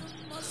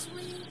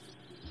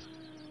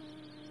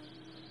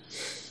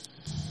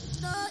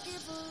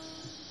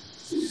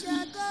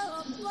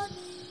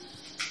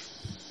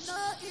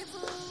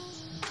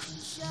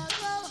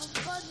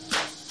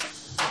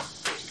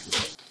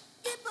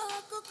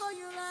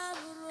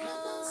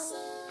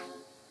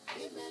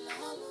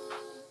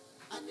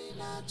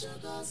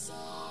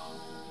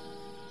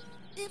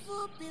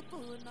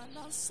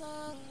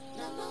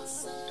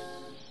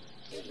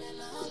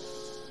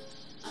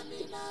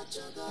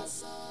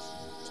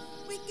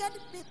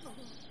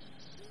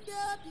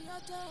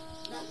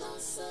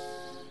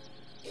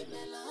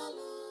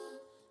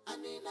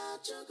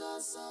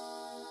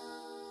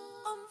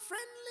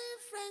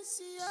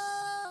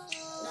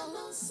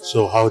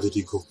 So how did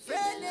it go?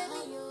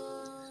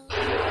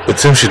 It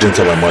seems she didn't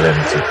tell her mother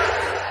anything.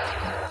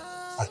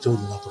 I told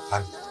you not to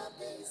panic.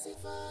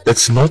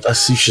 It's not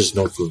as if she's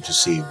not going to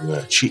say a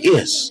word. She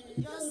is.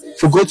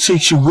 For God's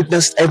sake, she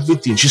witnessed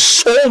everything. She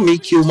saw me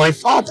kill my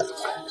father.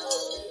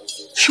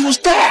 She was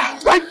there,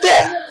 right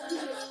there.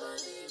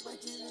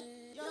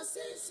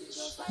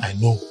 I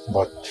know,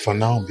 but for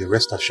now, be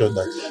rest assured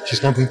that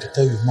she's not going to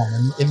tell your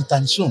mom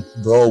anytime soon.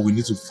 Bro, we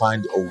need to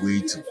find a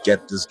way to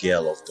get this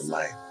girl off the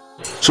line.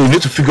 So we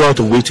need to figure out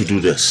a way to do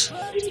this.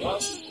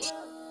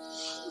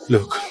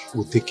 Look,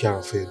 we'll take care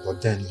of it,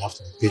 but then you have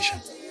to be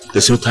patient.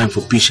 There's no time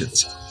for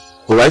patience.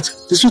 Alright?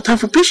 There's no time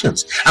for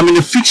patience. I'm in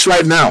a fix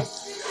right now.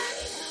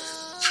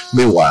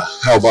 Meanwhile,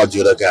 how about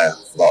the other guy?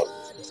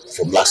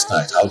 From last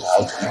night? How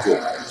did he go?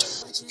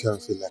 Take care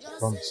of it like I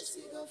promised.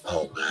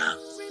 Oh man.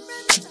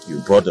 You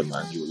brother,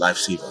 man. You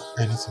lifesaver.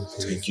 Anything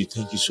for you.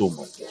 Thank you so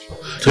much.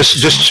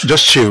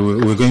 Just chill.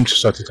 We're going to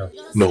sort it out.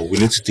 No, we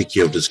need to take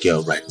care of this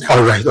girl right now.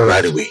 Alright.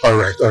 Right away.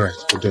 Alright.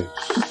 We'll do it.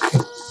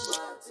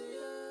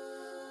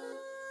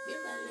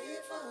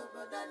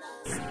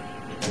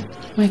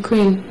 My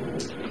queen,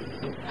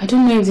 I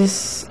don't know if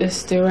this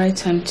is the right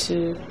time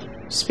to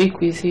speak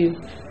with you.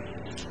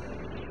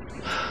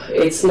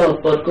 It's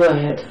not, but go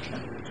ahead.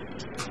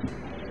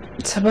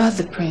 It's about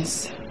the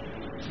prince.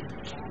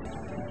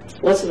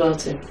 What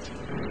about him?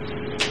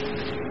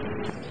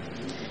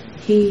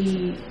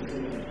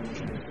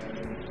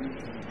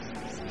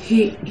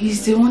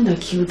 He's the one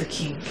that killed the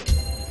king.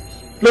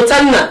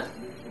 Lotanna!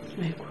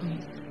 My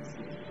queen.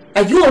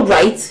 Are you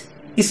alright?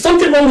 Is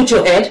something wrong with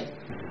your head?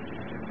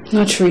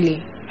 Not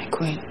really, my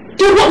queen.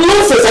 Then what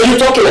nonsense are you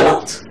talking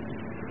about?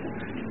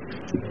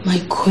 My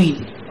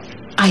queen,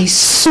 I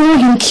saw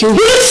him kill. You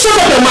need to shut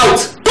up your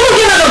mouth! Don't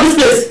get out of this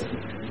place!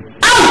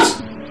 Out!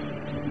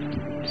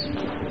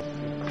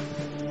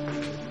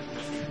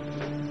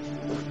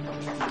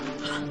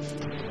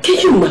 Can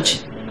you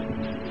imagine?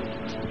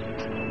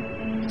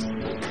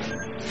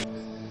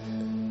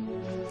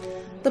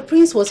 The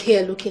prince was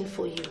here looking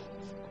for you.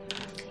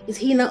 Is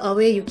he not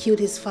aware you killed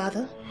his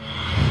father?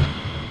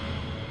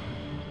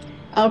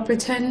 I'll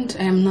pretend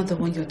I am not the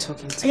one you're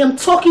talking to. I am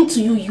talking to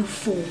you, you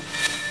fool.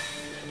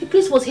 The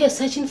prince was here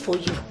searching for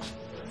you.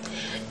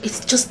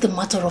 It's just a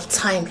matter of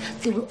time.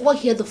 They will all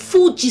hear the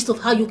full gist of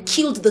how you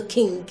killed the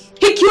king.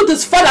 He killed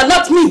his father,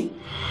 not me!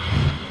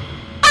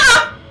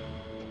 Ah!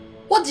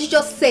 What did you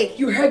just say?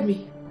 You heard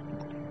me.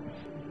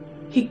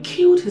 He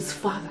killed his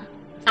father,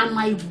 and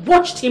I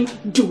watched him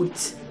do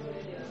it.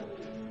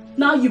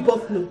 Now you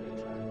both know.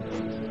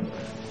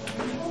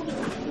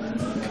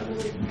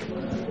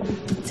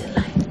 It's a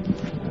lie.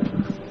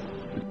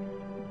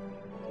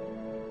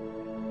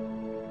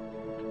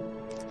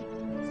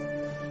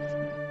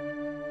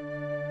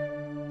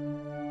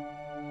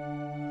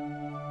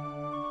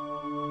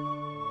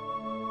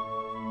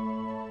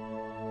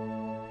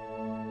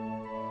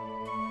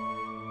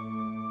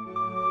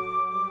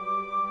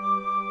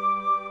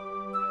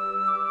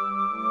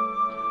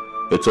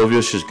 It's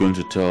obvious she's going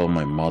to tell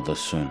my mother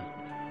soon,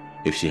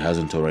 if she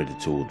hasn't already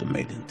told the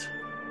maidens.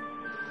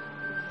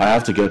 I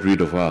have to get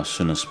rid of her as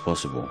soon as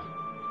possible.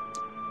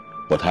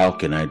 But how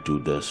can I do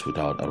this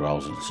without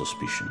arousing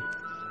suspicion?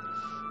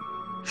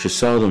 She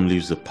seldom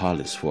leaves the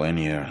palace for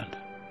any errand.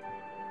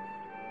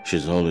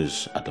 She's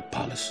always at the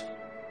palace.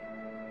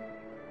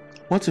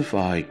 What if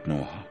I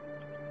ignore her?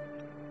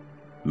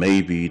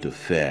 Maybe the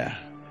fear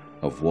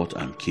of what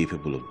I'm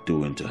capable of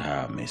doing to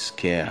her may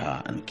scare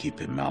her and keep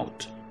him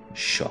out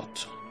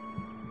shut.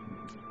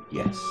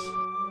 Yes.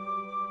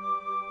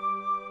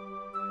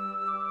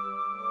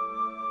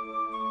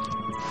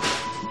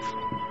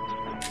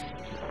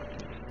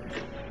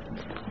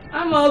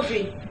 I'm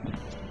Obi.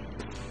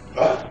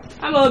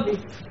 I'm Obi.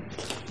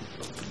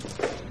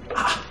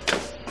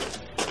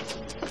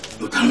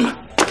 Lotanna,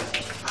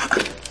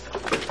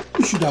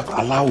 you should have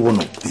allowed one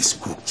of these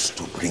cooks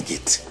to bring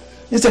it,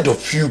 instead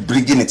of you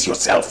bringing it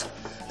yourself.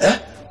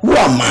 Who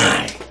am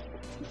I,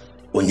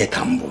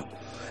 Onyekambo,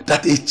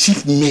 that a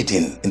chief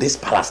maiden in this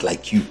palace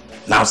like you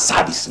now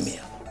serves me?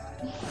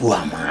 Who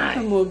am I?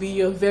 Obi,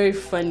 you're very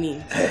funny.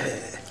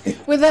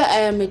 Whether I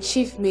am a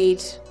chief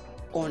maid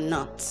or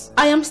not,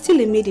 I am still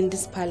a maid in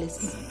this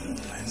palace.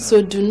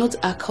 So do not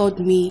accord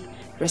me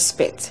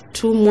respect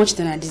too much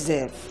than I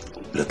deserve.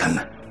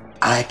 Lotanna,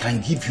 I can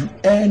give you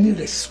any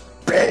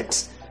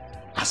respect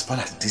as far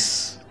as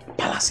this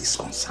palace is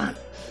concerned.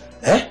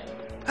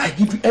 I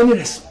give you any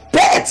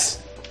respect.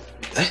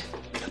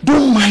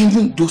 Don't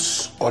mind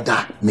those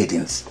other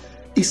maidens.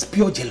 It's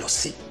pure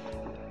jealousy.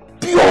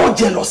 Pure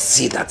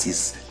jealousy that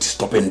is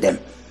disturbing them.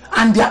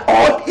 And they are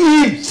all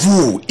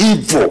evil.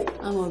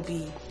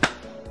 Amobi,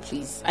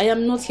 please. I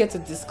am not here to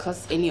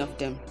discuss any of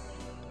them.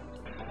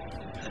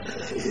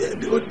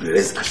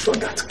 Rest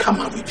assured that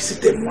Kama will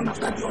visit them one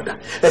after the other.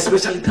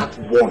 Especially that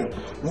one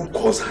who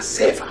calls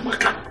herself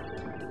Amaka.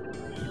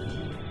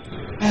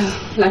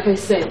 Like I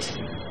said,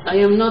 I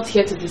am not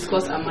here to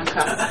discuss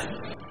Amaka.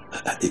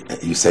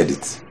 You said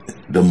it.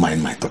 Don't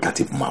mind my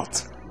talkative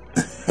mouth.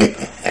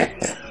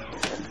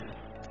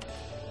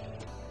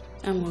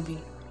 Amobi.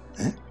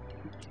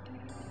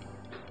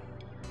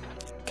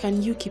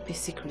 Can you keep a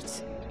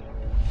secret?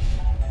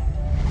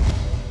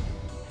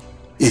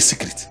 A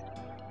secret?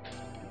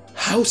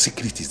 How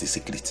secret is the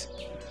secret?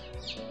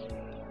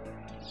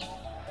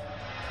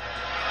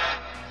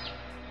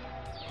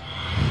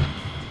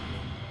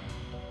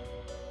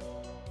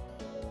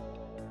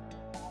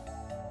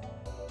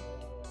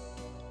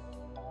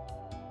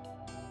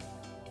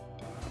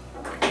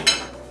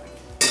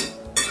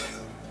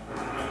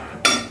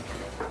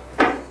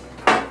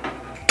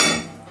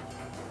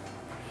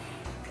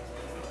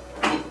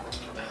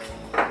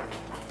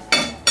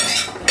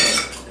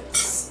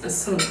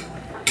 Son,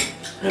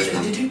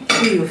 did you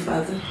kill your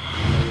father?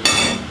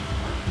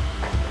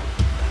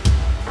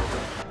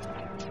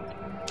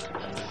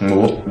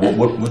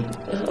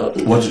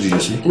 What did you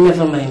say?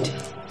 Never mind.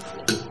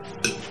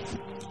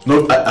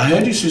 No, I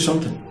heard you say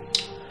something.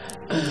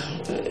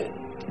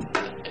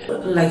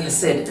 Like I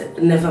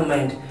said, never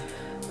mind.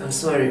 I'm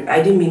sorry.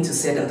 I didn't mean to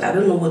say that. I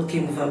don't know what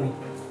came over me.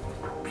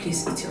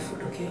 Please eat your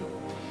food, okay?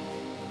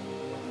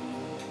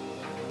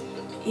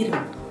 Eat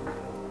it.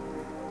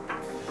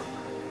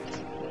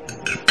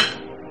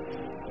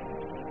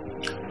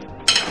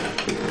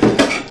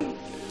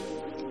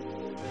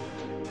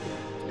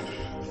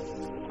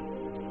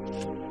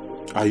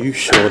 Are you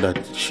sure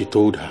that she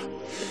told her?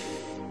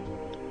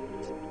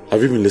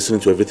 Have you been listening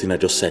to everything I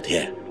just said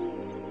here?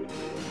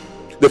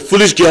 The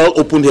foolish girl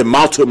opened her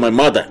mouth to my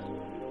mother.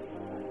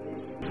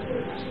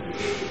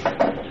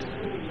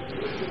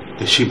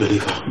 Did she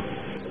believe her?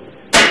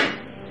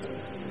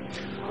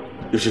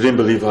 If she didn't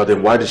believe her,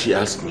 then why did she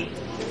ask me?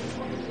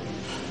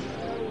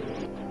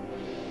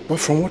 But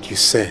from what you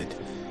said,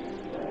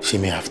 she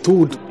may have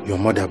told your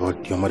mother,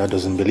 but your mother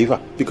doesn't believe her.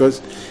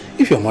 Because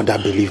if your mother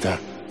believed her,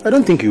 I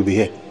don't think you'll be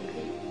here.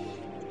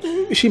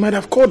 She might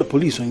have called the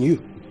police on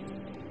you.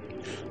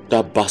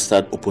 That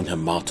bastard opened her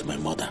mouth to my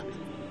mother.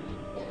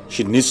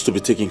 She needs to be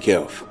taken care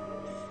of.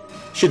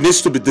 She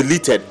needs to be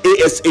deleted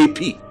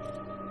ASAP.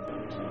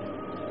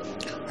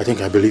 I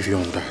think I believe you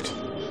on that.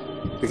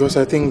 Because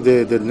I think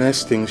the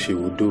next thing she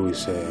will do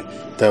is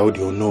tell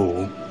you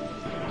no,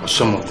 or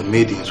some of the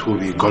maidens who will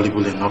be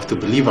gullible enough to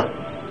believe her.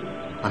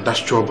 And that's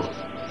trouble.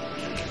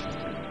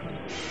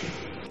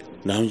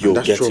 Now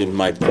you're getting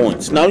my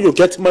point. Now you're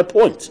getting my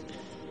point.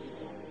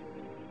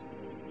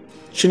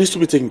 She needs to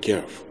be taken care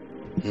of.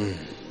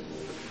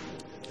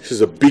 This is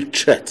a big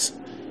threat.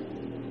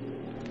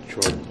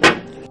 Trouble.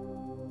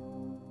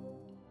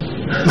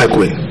 My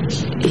queen.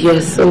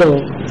 Yes,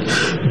 hello.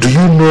 Do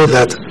you know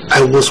that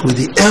I was with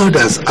the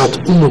elders at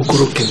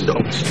Umokoro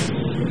Kingdom?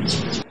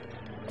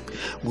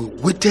 We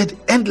waited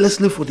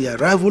endlessly for the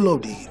arrival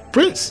of the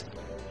prince,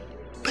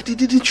 but he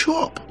didn't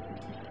show up.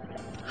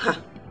 Huh.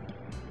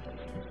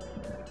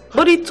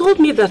 But he told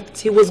me that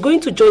he was going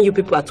to join you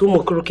people at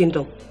Umokoro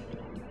Kingdom.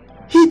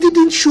 He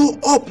didn't show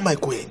up, my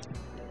queen.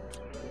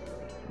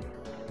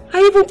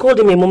 I even called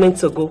him a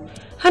moment ago,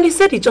 and he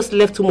said he just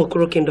left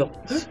Umokoro Kingdom.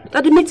 Huh?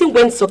 That the meeting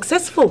went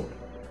successful.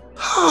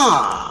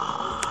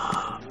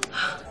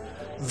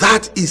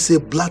 That is a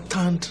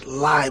blatant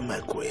lie, my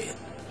queen.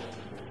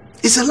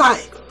 It's a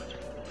lie.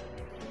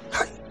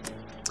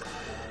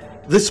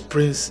 This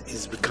prince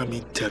is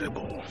becoming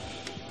terrible.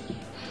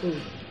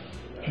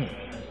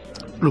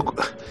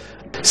 Look,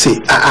 see,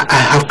 I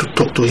have to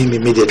talk to him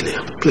immediately.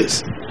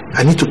 Please,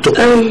 I need to talk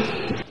to him.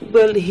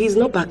 Well, he's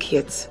not back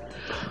yet.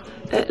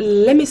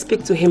 Let me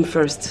speak to him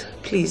first,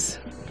 please.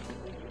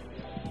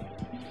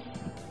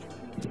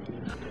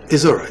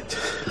 It's all right.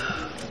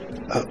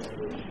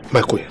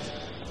 My queen.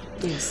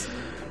 Yes.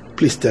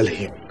 Please tell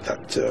him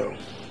that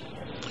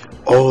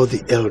all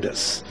the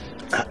elders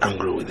are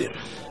angry with him.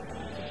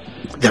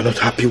 They're not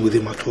happy with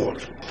him at all.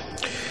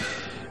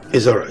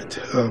 It's all right.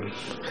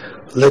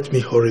 Let me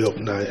hurry up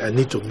now. I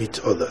need to meet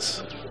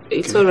others.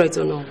 It's all right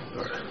or no?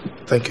 All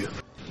right. Thank you.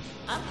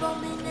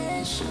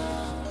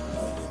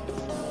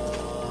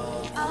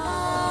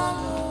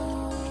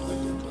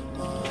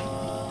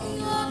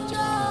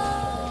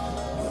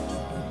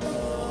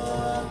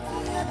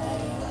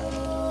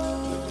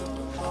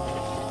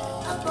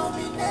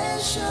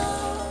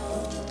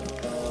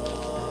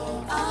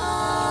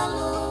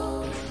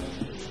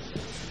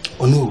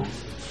 Oh no,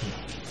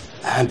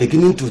 I am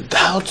beginning to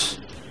doubt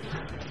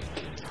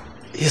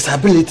his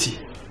ability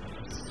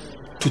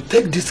to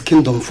take this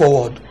kingdom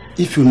forward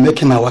if you make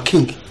him our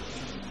king.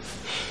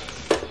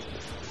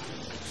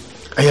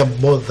 I am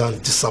more than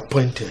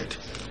disappointed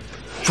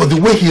for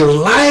the way he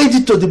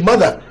lied to the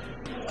mother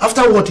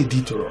after what he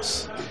did to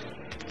us.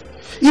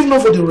 If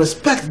not for the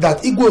respect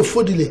that Igwe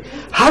Fodile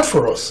had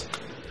for us,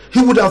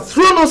 he would have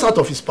thrown us out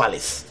of his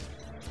palace.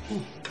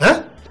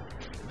 Huh?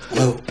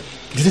 Well,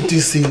 didn't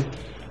you see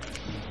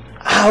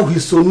how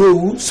his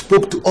Sono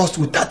spoke to us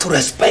with that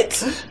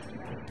respect?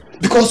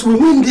 Because we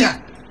went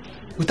there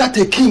without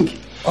a king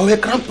or a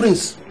crown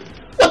prince.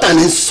 What an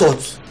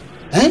insult!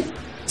 Eh?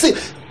 See,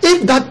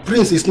 if that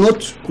prince is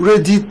not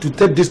ready to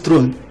take this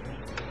throne,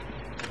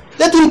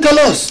 let him tell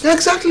us.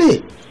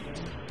 Exactly.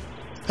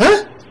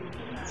 Huh?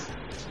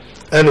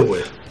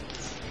 Anyway,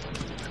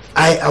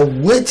 I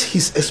await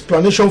his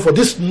explanation for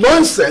this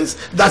nonsense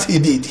that he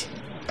did.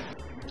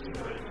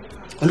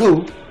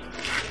 Hello?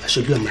 I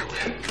should be on my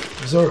way.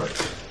 It's all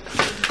right.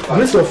 I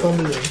miss your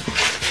family.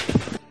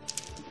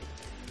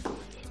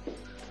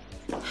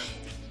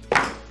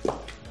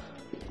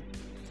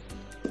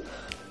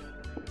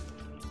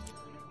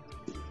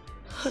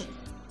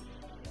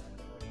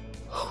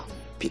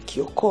 Pick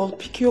your call,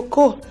 pick your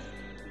call.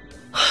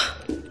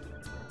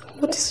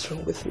 What is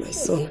wrong with my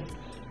son?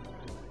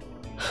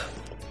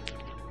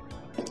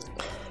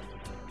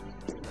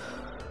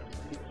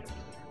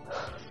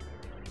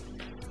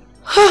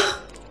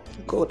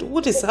 God,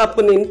 what is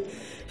happening?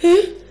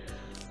 Eh?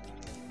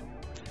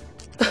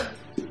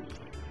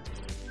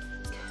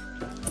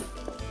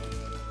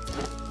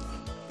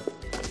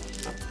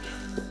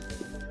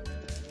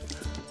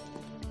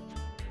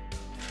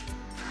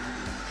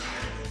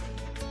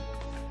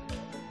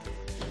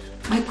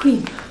 My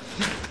queen.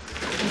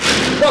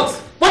 What?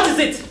 What is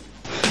it?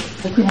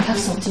 My queen, I have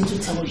something to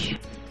tell you.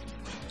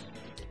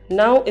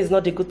 Now is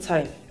not a good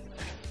time.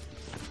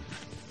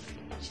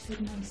 She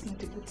said now is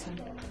not a good time.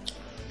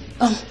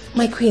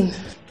 My queen,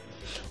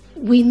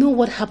 we know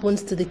what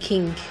happens to the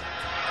king.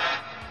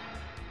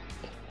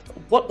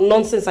 What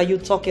nonsense are you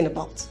talking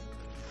about?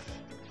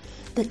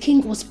 The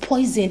king was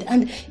poisoned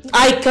and...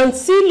 I can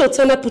see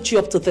Lieutenant put you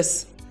up to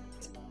this,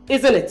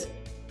 isn't it?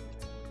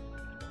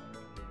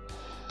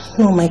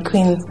 No, my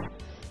queen.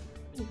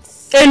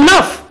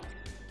 Enough!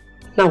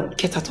 Now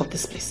get out of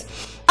this place.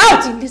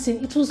 Out!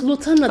 Listen, it was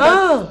Lotana that...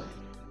 Ah,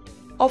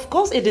 of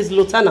course it is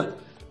Lotana.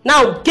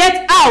 Now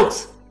get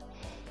out!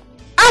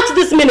 Out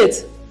this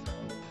minute!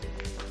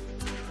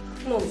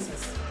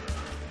 Nonsense.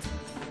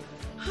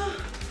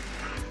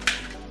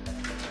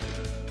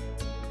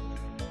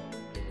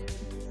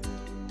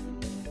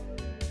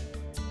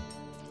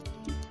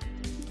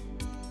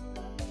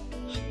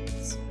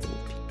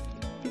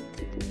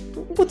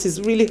 What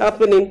is really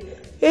happening?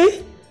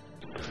 Eh?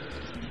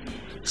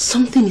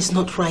 Something is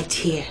not right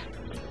here.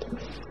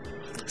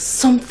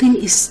 Something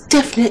is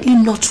definitely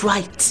not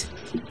right.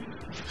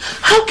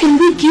 How can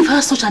we give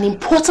her such an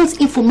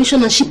important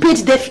information and she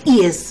paid deaf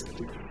ears?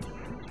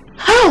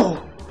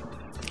 How?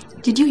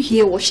 Did you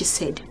hear what she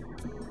said?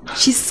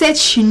 She said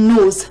she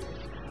knows.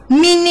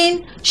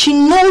 Meaning, she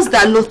knows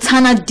that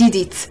Lotana did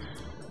it.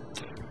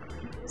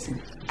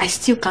 I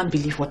still can't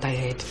believe what I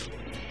heard.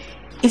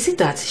 Is it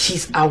that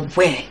she's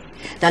aware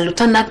that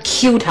Lotana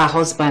killed her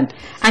husband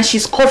and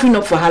she's covering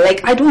up for her?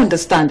 Like, I don't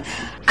understand.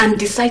 And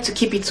decide to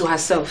keep it to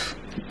herself.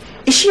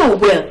 Is she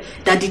aware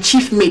that the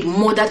chief maid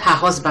murdered her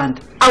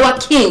husband, our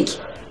king?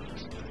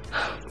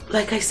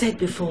 Like I said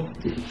before,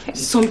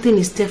 something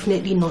is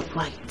definitely not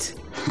right.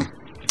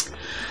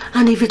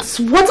 And if it's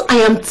what I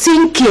am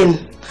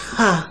thinking,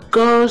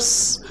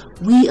 girls,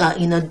 we are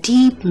in a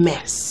deep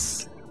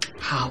mess.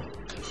 How?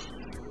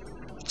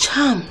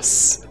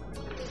 Charms.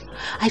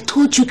 I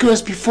told you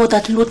girls before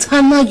that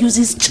Lotana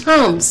uses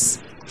charms.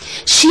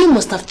 She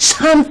must have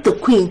charmed the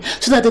queen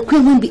so that the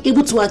queen won't be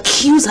able to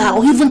accuse her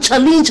or even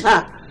challenge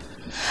her.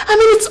 I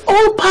mean, it's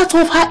all part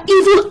of her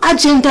evil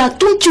agenda.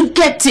 Don't you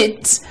get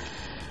it?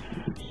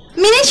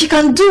 Meaning she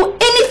can do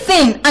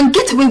anything and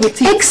get away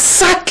with it.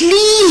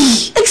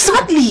 Exactly.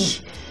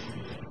 Exactly.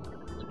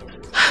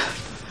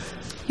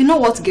 You know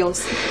what,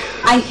 girls?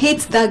 I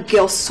hate that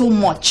girl so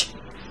much.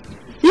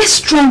 Let's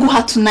strangle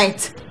her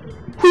tonight.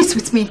 Who is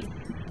with me?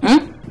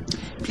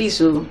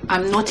 Please,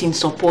 I'm not in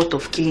support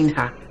of killing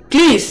her.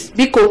 Please,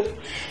 Biko,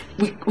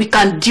 we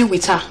can deal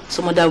with her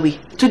some other way.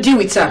 To deal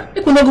with her,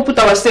 we could not go put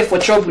ourselves for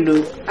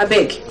trouble. I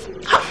beg.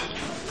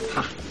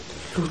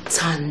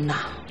 Lotana.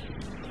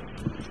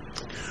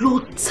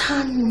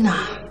 Lotana.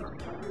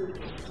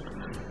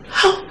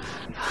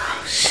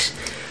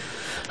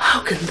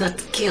 How can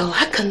that girl,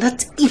 how can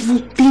that evil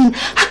thing,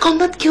 how can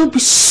that girl be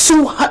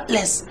so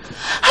heartless?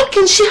 How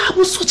can she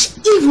have such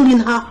evil in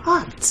her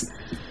heart?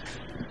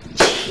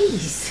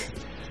 Jeez.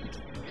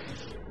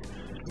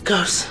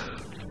 Girls,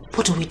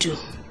 what do we do?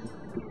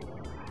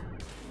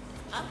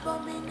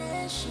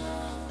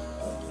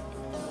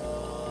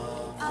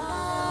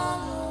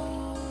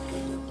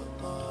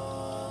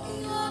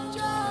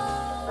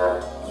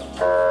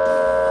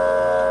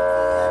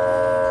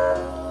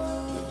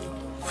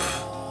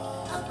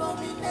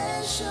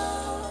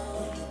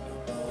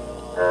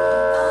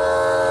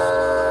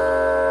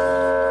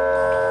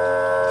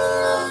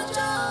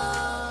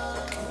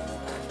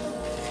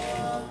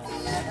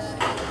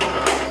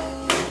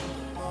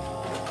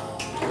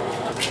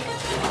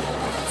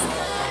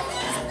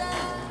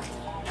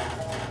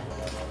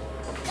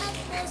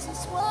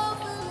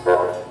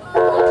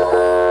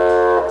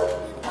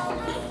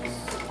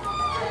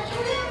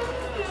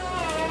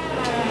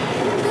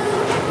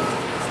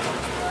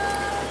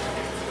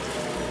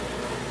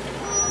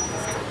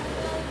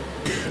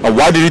 And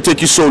why did it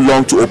take you so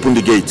long to open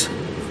the gate?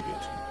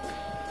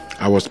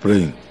 I was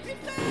praying.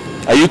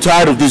 Are you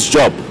tired of this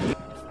job?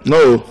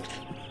 No.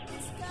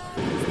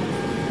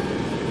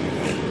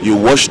 You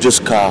wash this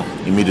car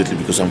immediately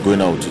because I'm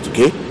going out with it,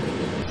 okay?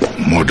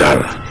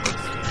 Murderer.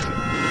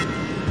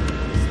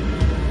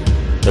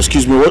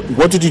 Excuse me,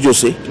 what did you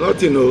just say?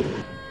 Nothing, no.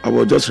 I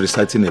was just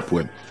reciting a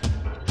poem.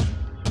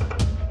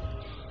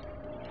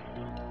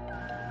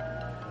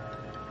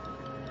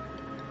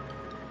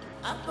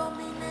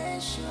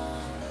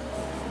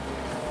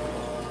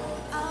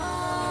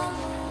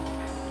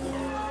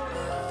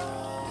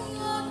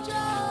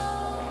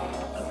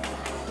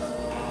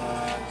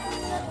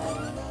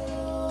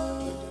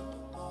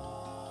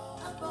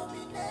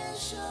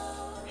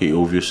 He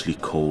obviously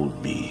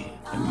called me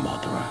a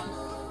murderer.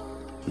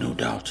 No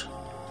doubt.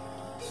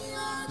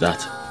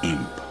 That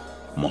imp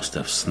must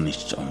have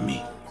snitched on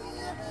me.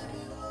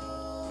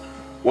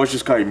 Wash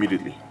this car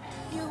immediately.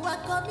 You are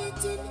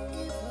committing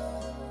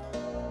evil.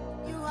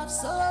 You have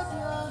sold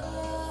your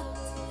heart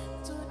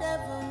to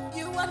devil.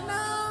 You are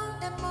now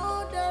a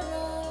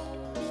murderer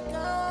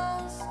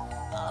because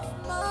of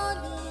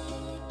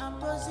money and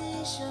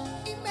position.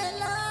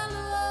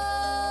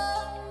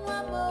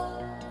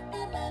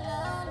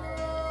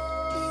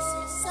 This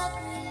is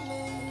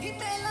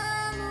sacrilege.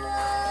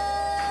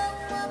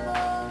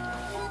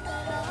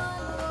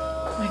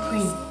 My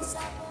queen.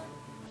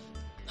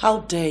 How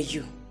dare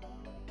you?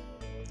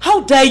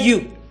 How dare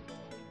you?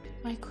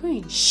 My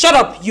queen. Shut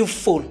up, you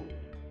fool.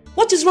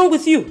 What is wrong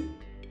with you?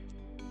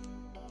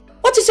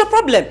 What is your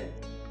problem?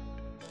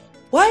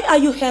 Why are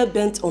you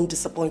hell-bent on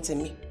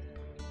disappointing me?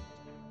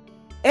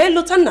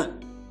 Lotana,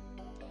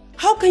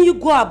 how can you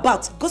go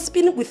about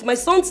gossiping with my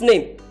son's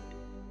name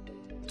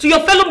to your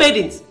fellow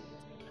maidens?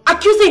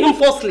 accusing him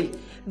falsely,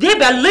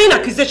 thereby laying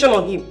accusation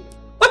on him.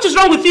 What is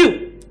wrong with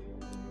you?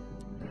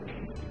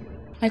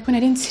 My queen, I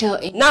didn't tell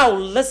him. Now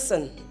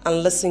listen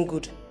and listen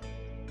good.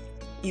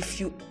 If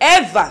you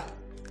ever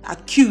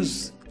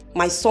accuse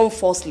my son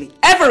falsely,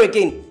 ever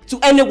again, to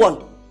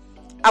anyone,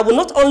 I will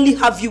not only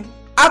have you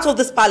out of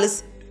this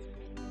palace,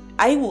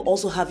 I will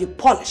also have you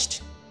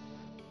punished.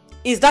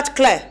 Is that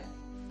clear?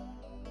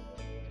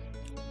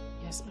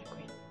 Yes, my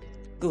queen.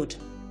 Good.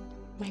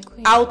 My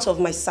queen. Out of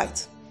my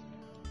sight.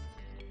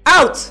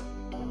 Out!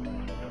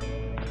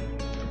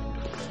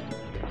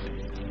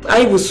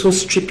 I will soon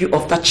strip you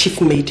of that chief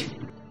maid.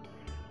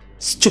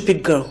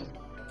 Stupid girl.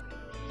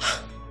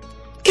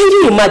 Can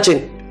you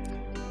imagine?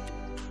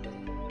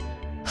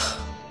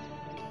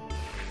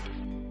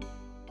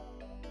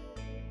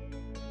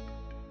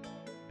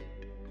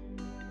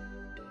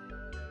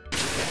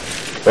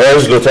 Where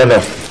is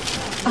Lieutenant?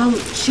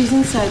 She's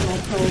inside my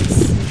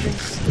clothes.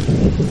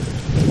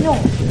 No,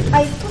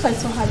 I thought I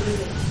saw her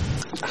leaving.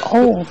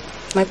 Oh,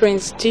 my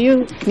prince, do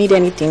you need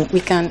anything?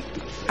 We can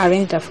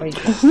arrange that for you.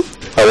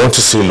 I want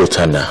to see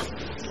Lieutenant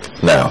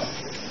now.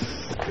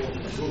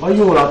 Why are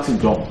you all acting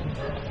dumb?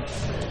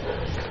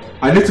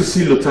 I need to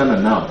see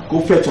Lieutenant now.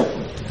 Go fetch her.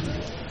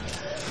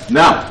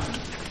 Now.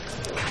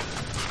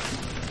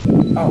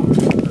 Oh,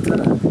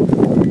 Lieutenant.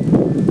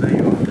 There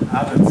you are.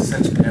 I haven't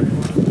searched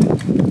everywhere.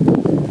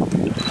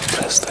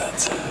 Press that.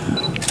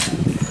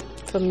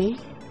 For me?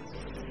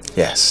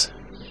 Yes.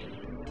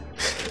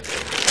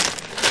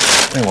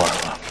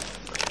 Meanwhile,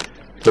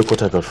 look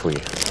what I got for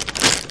you.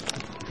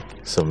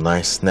 Some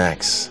nice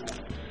snacks.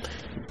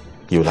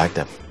 You like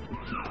them?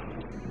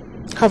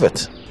 Have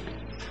it.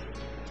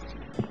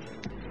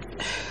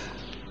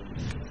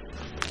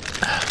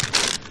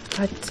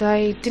 But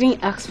I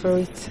didn't ask for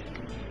it.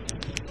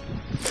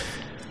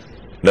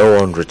 No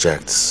one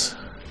rejects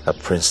a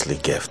princely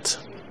gift.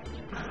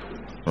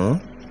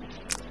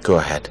 Go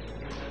ahead.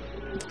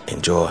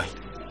 Enjoy.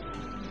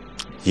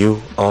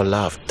 You are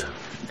loved.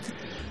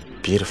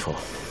 Beautiful.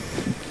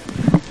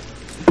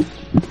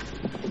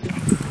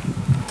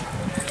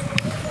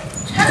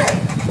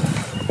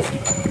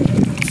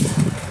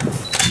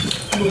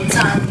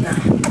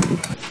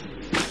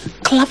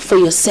 Clap for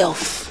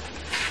yourself.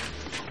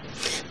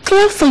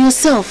 Clap for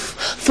yourself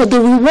for the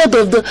reward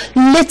of the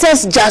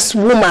latest jazz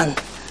woman.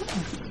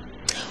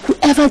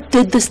 Whoever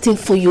did this thing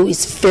for you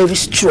is very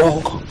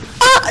strong.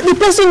 The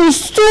person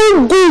is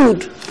so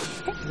good.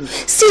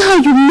 See how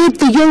you made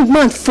the young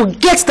man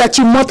forget that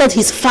you murdered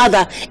his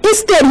father.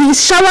 Instead, he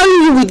is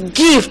showering you with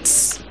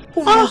gifts.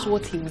 Who knows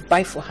what he will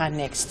buy for her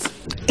next?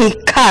 A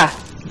car.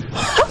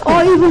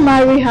 Or even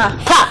marry her.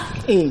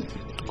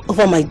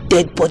 Over my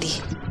dead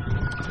body.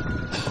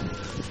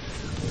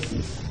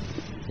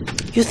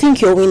 You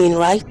think you're winning,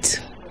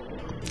 right?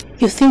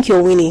 You think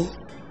you're winning?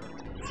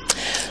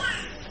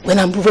 When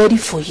I'm ready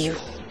for you.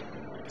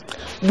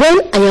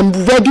 When I am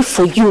ready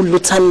for you,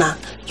 Lieutenant,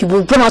 you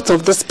will run out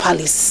of this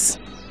palace.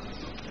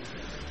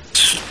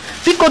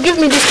 Pico, give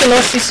me this thing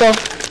also, so.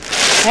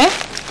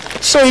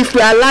 So if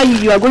we allow you,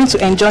 you are going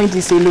to enjoy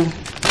this alone.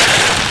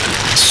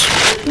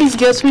 Please,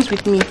 girl, switch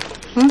with me.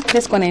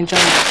 Let's go and enjoy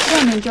it. Go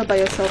and enjoy by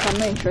yourself. I'm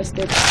not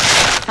interested.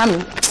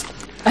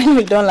 I know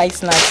you don't like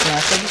snacks now,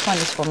 so this one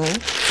is for me.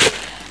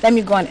 Let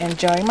me go and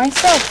enjoy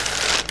myself.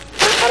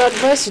 I'd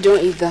advise you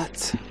don't eat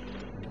that.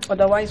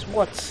 Otherwise,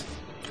 what?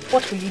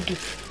 What will you do?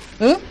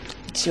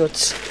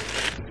 Idiot.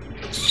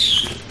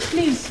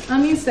 Please,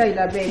 I'm inside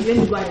the bed. Let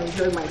me go and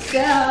enjoy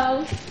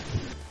myself.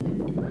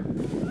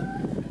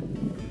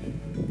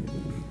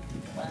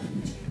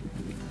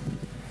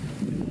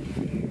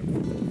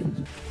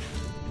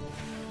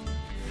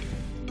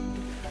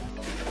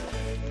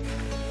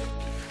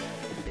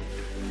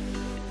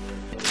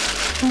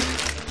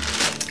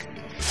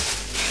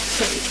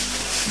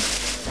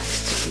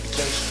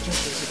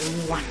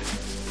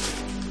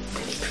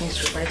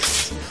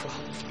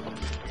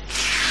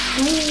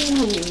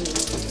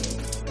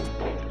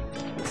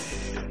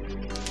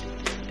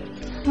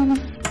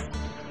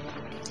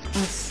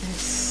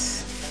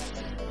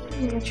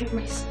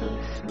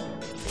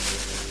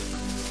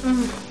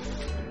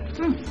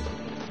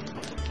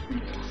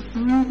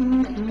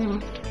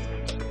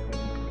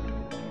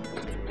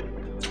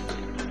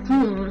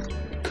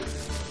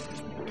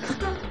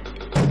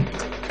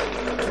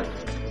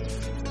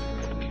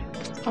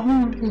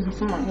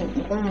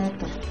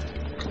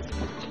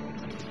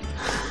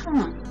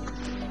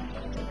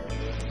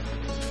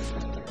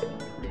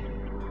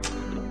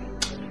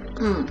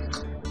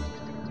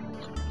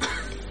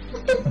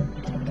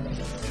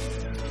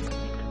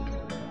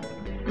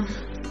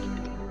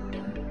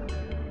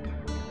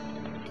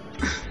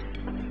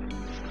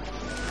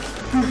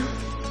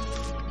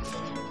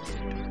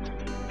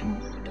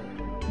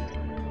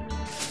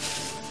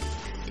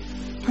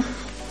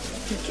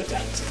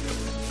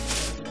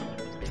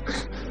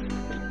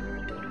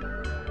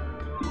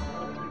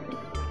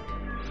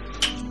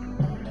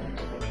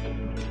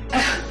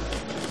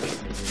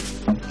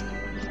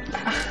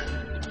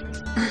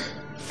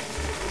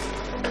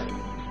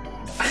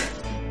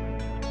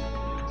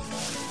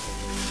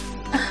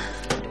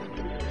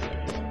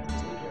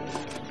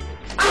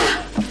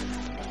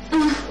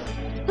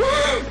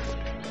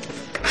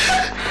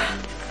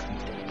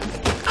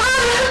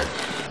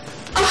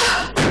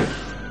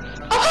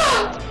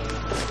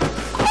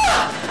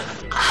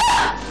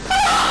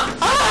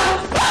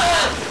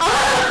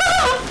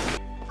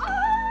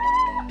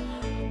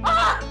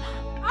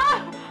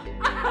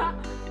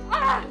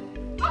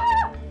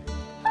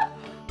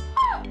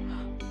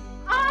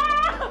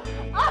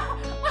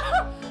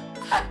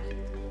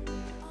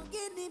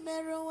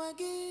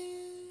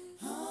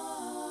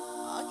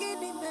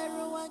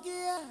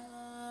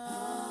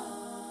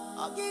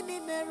 Ogini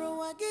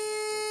meruwagi,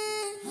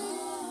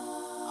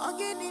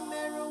 ogini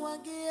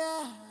meruwagi,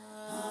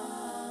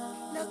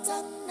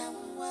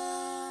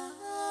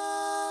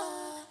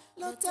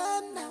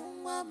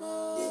 lotanamwa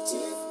mo, the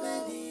chief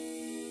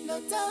lady,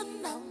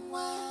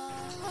 lotanamwa.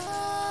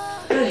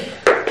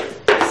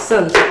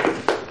 Son,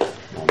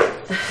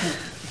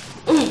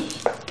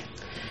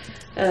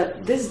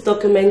 this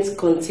document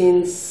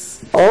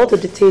contains all the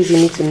details you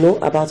need to know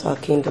about our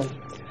kingdom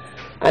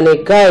and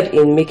a guide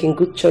in making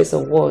good choice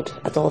of word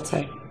at all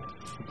time.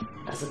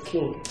 As a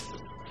king,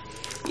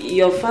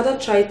 your father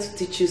tried to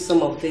teach you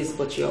some of this,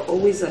 but you're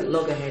always a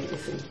loggerhead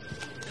with him.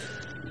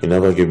 He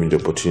never gave me the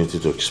opportunity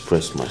to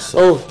express myself.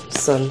 Oh,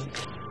 son,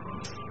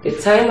 the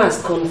time has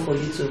come for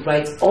you to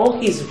right all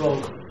his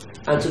wrong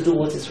and to do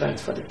what is right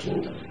for the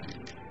kingdom.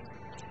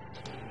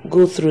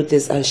 Go through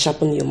this and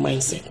sharpen your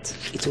mindset.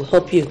 It will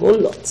help you a whole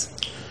lot.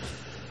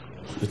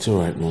 It's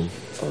alright, Mom.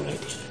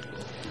 Alright.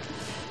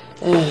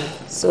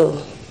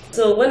 So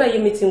when are you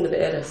meeting with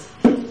the elders?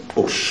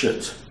 Oh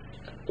shit.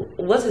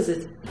 What is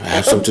it? I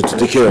have something to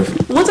take care of.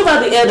 What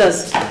about the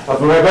elders? I'll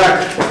be right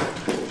back.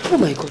 Oh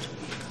my God.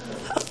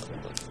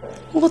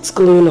 What's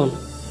going on?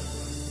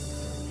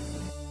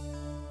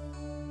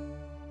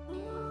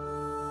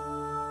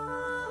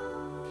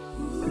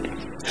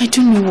 I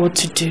don't know what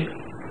to do.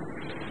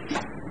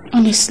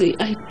 Honestly,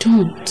 I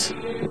don't.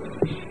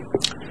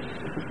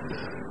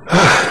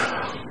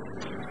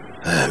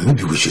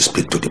 Maybe we should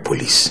speak to the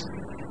police.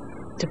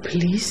 The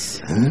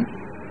police?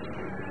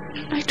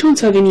 I don't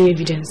have any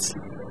evidence.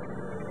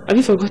 Have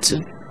you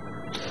forgotten?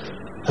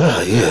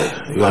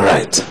 Yeah, you are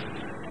right.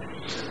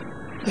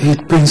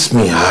 It pains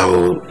me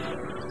how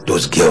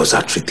those girls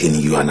are treating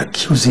you and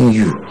accusing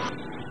you.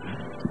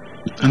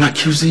 And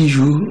accusing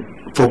you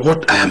for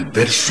what I am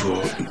very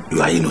sure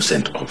you are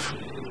innocent of.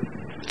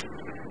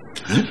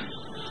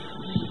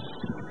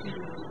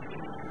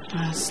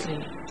 Honestly,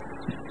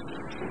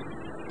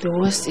 the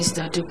worst is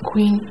that the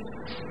queen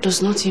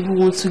does not even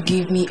want to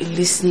give me a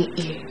listening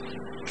ear.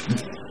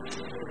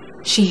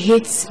 She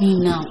hates me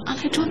now and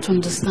I don't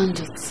understand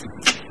it.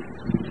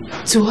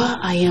 To her,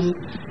 I am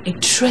a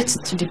threat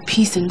to the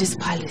peace in this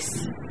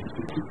palace.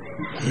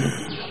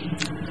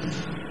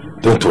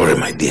 Don't worry,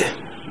 my dear.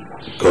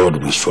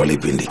 God will surely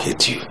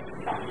vindicate you.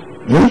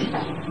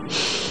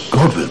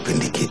 God will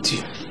vindicate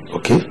you,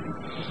 okay?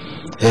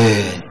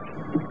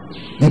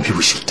 Maybe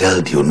we should tell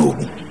the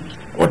Onowu.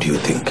 What do you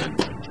think?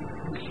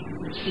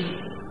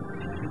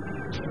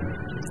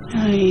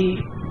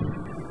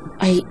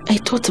 I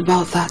thought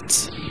about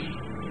that.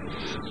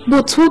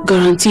 But what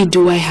guarantee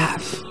do I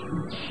have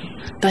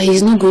that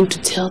he's not going to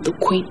tell the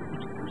queen?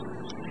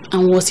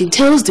 And once he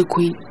tells the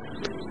queen,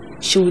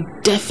 she will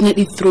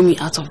definitely throw me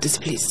out of this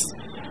place.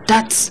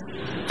 That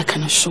I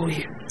can assure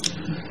you.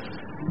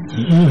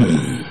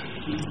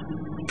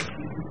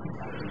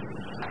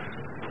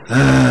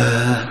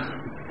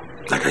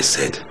 Like I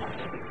said,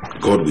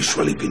 God will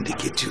surely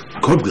vindicate you.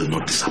 God will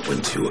not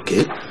disappoint you,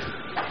 okay?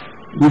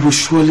 We will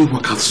surely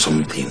work out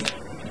something.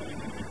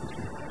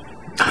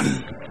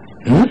 And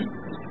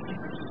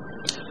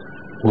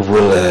we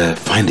will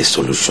find a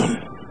solution.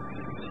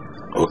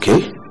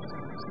 Okay?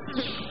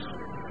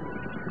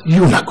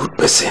 You're not a good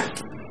person.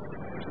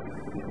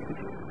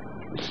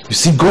 You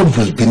see, God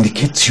will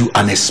vindicate you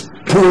and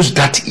expose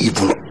that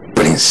evil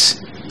prince.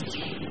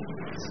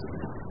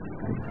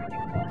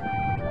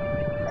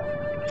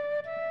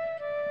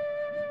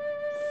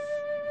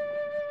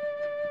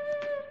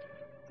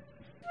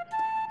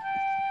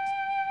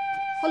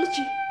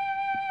 Luchy!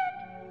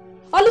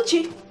 Oh,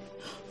 Luchy!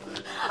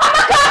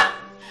 Amaka!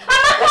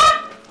 Amaka!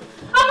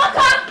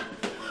 Amaka!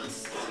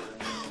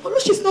 Oh,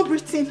 Luchy's not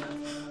breathing.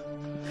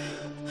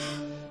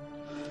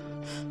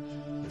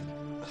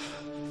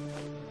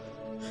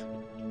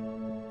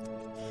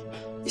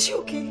 Is she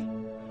okay?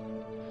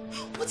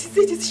 What is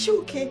it? Is she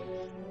okay?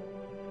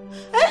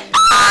 Eh?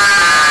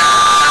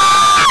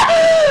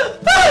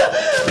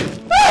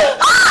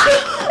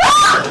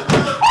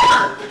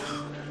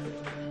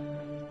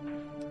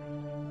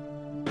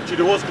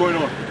 Chidi, what's going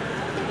on?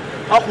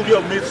 How could you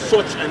have made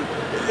such a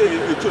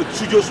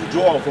tedious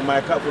withdrawal from my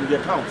account, from the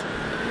account?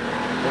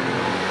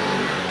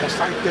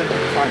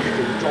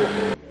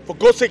 For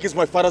God's sake, it's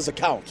my father's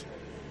account.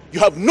 You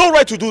have no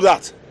right to do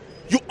that.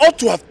 You ought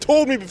to have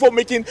told me before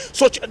making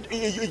such an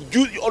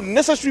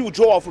unnecessary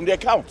withdrawal from the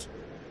account.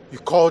 You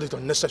called it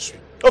unnecessary?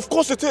 Of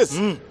course it is.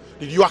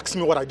 Did you ask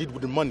me what I did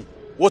with the money?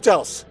 What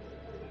else?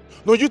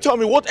 No, you tell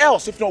me what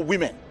else if not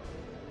women?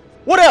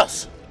 What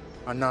else?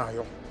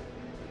 Anayo,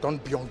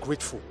 don't be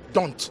ungrateful.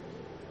 Don't.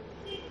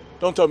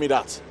 Don't tell me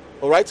that,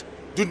 all right?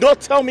 Do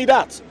not tell me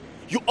that.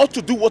 You ought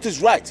to do what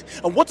is right.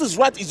 And what is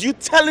right is you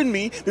telling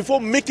me before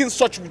making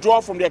such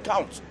withdrawal from the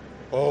account.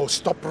 Oh,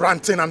 stop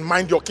ranting and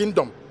mind your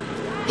kingdom.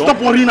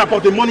 Stop worrying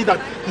about the money that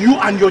you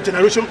and your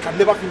generation can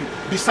never finish.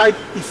 Besides,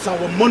 it's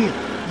our money.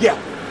 Yeah.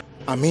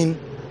 I mean,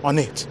 on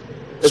it.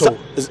 Is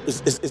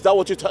that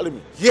what you're telling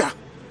me? Yeah.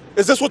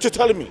 Is this what you're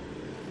telling me?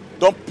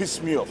 Don't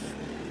piss me off.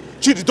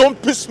 Chidi, don't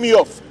piss me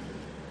off.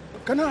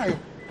 Can I?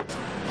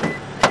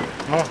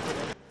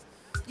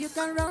 You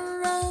can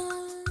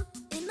run,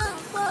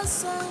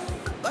 answer,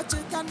 but you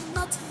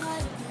cannot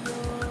hide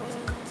your.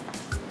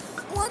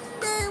 One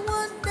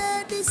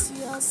day, this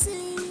your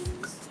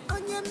sins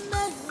on your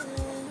man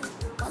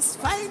must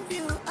find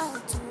you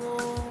out.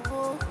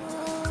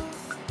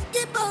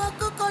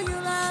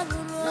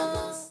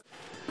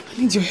 I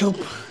need your help.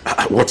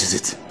 What is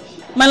it?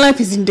 My life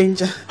is in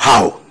danger.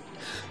 How?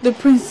 The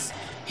prince,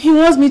 he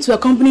wants me to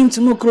accompany him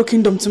to Mokoro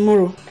Kingdom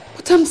tomorrow.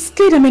 But I'm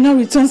scared I may not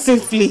return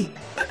safely.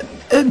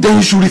 Then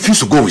you should refuse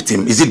to go with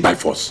him. Is it by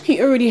force?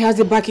 He already has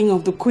the backing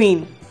of the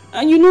queen.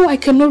 And you know I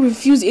cannot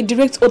refuse a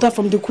direct order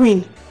from the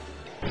queen.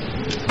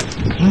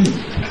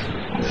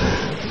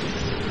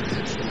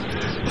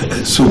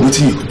 So what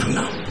do you do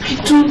now? I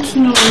don't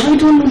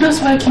know. That's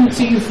why I came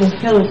to you for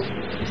help.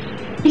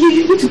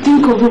 You need to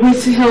think of a way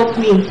to help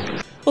me.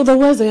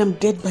 Otherwise I am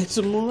dead by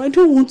tomorrow. I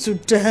don't want to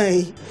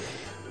die.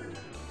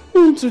 I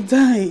want to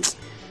die.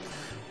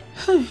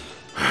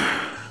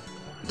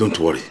 Don't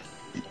worry.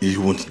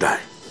 You won't die.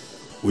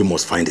 We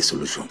must find a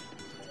solution.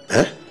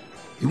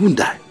 You won't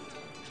die.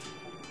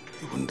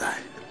 You won't die.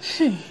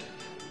 Hey.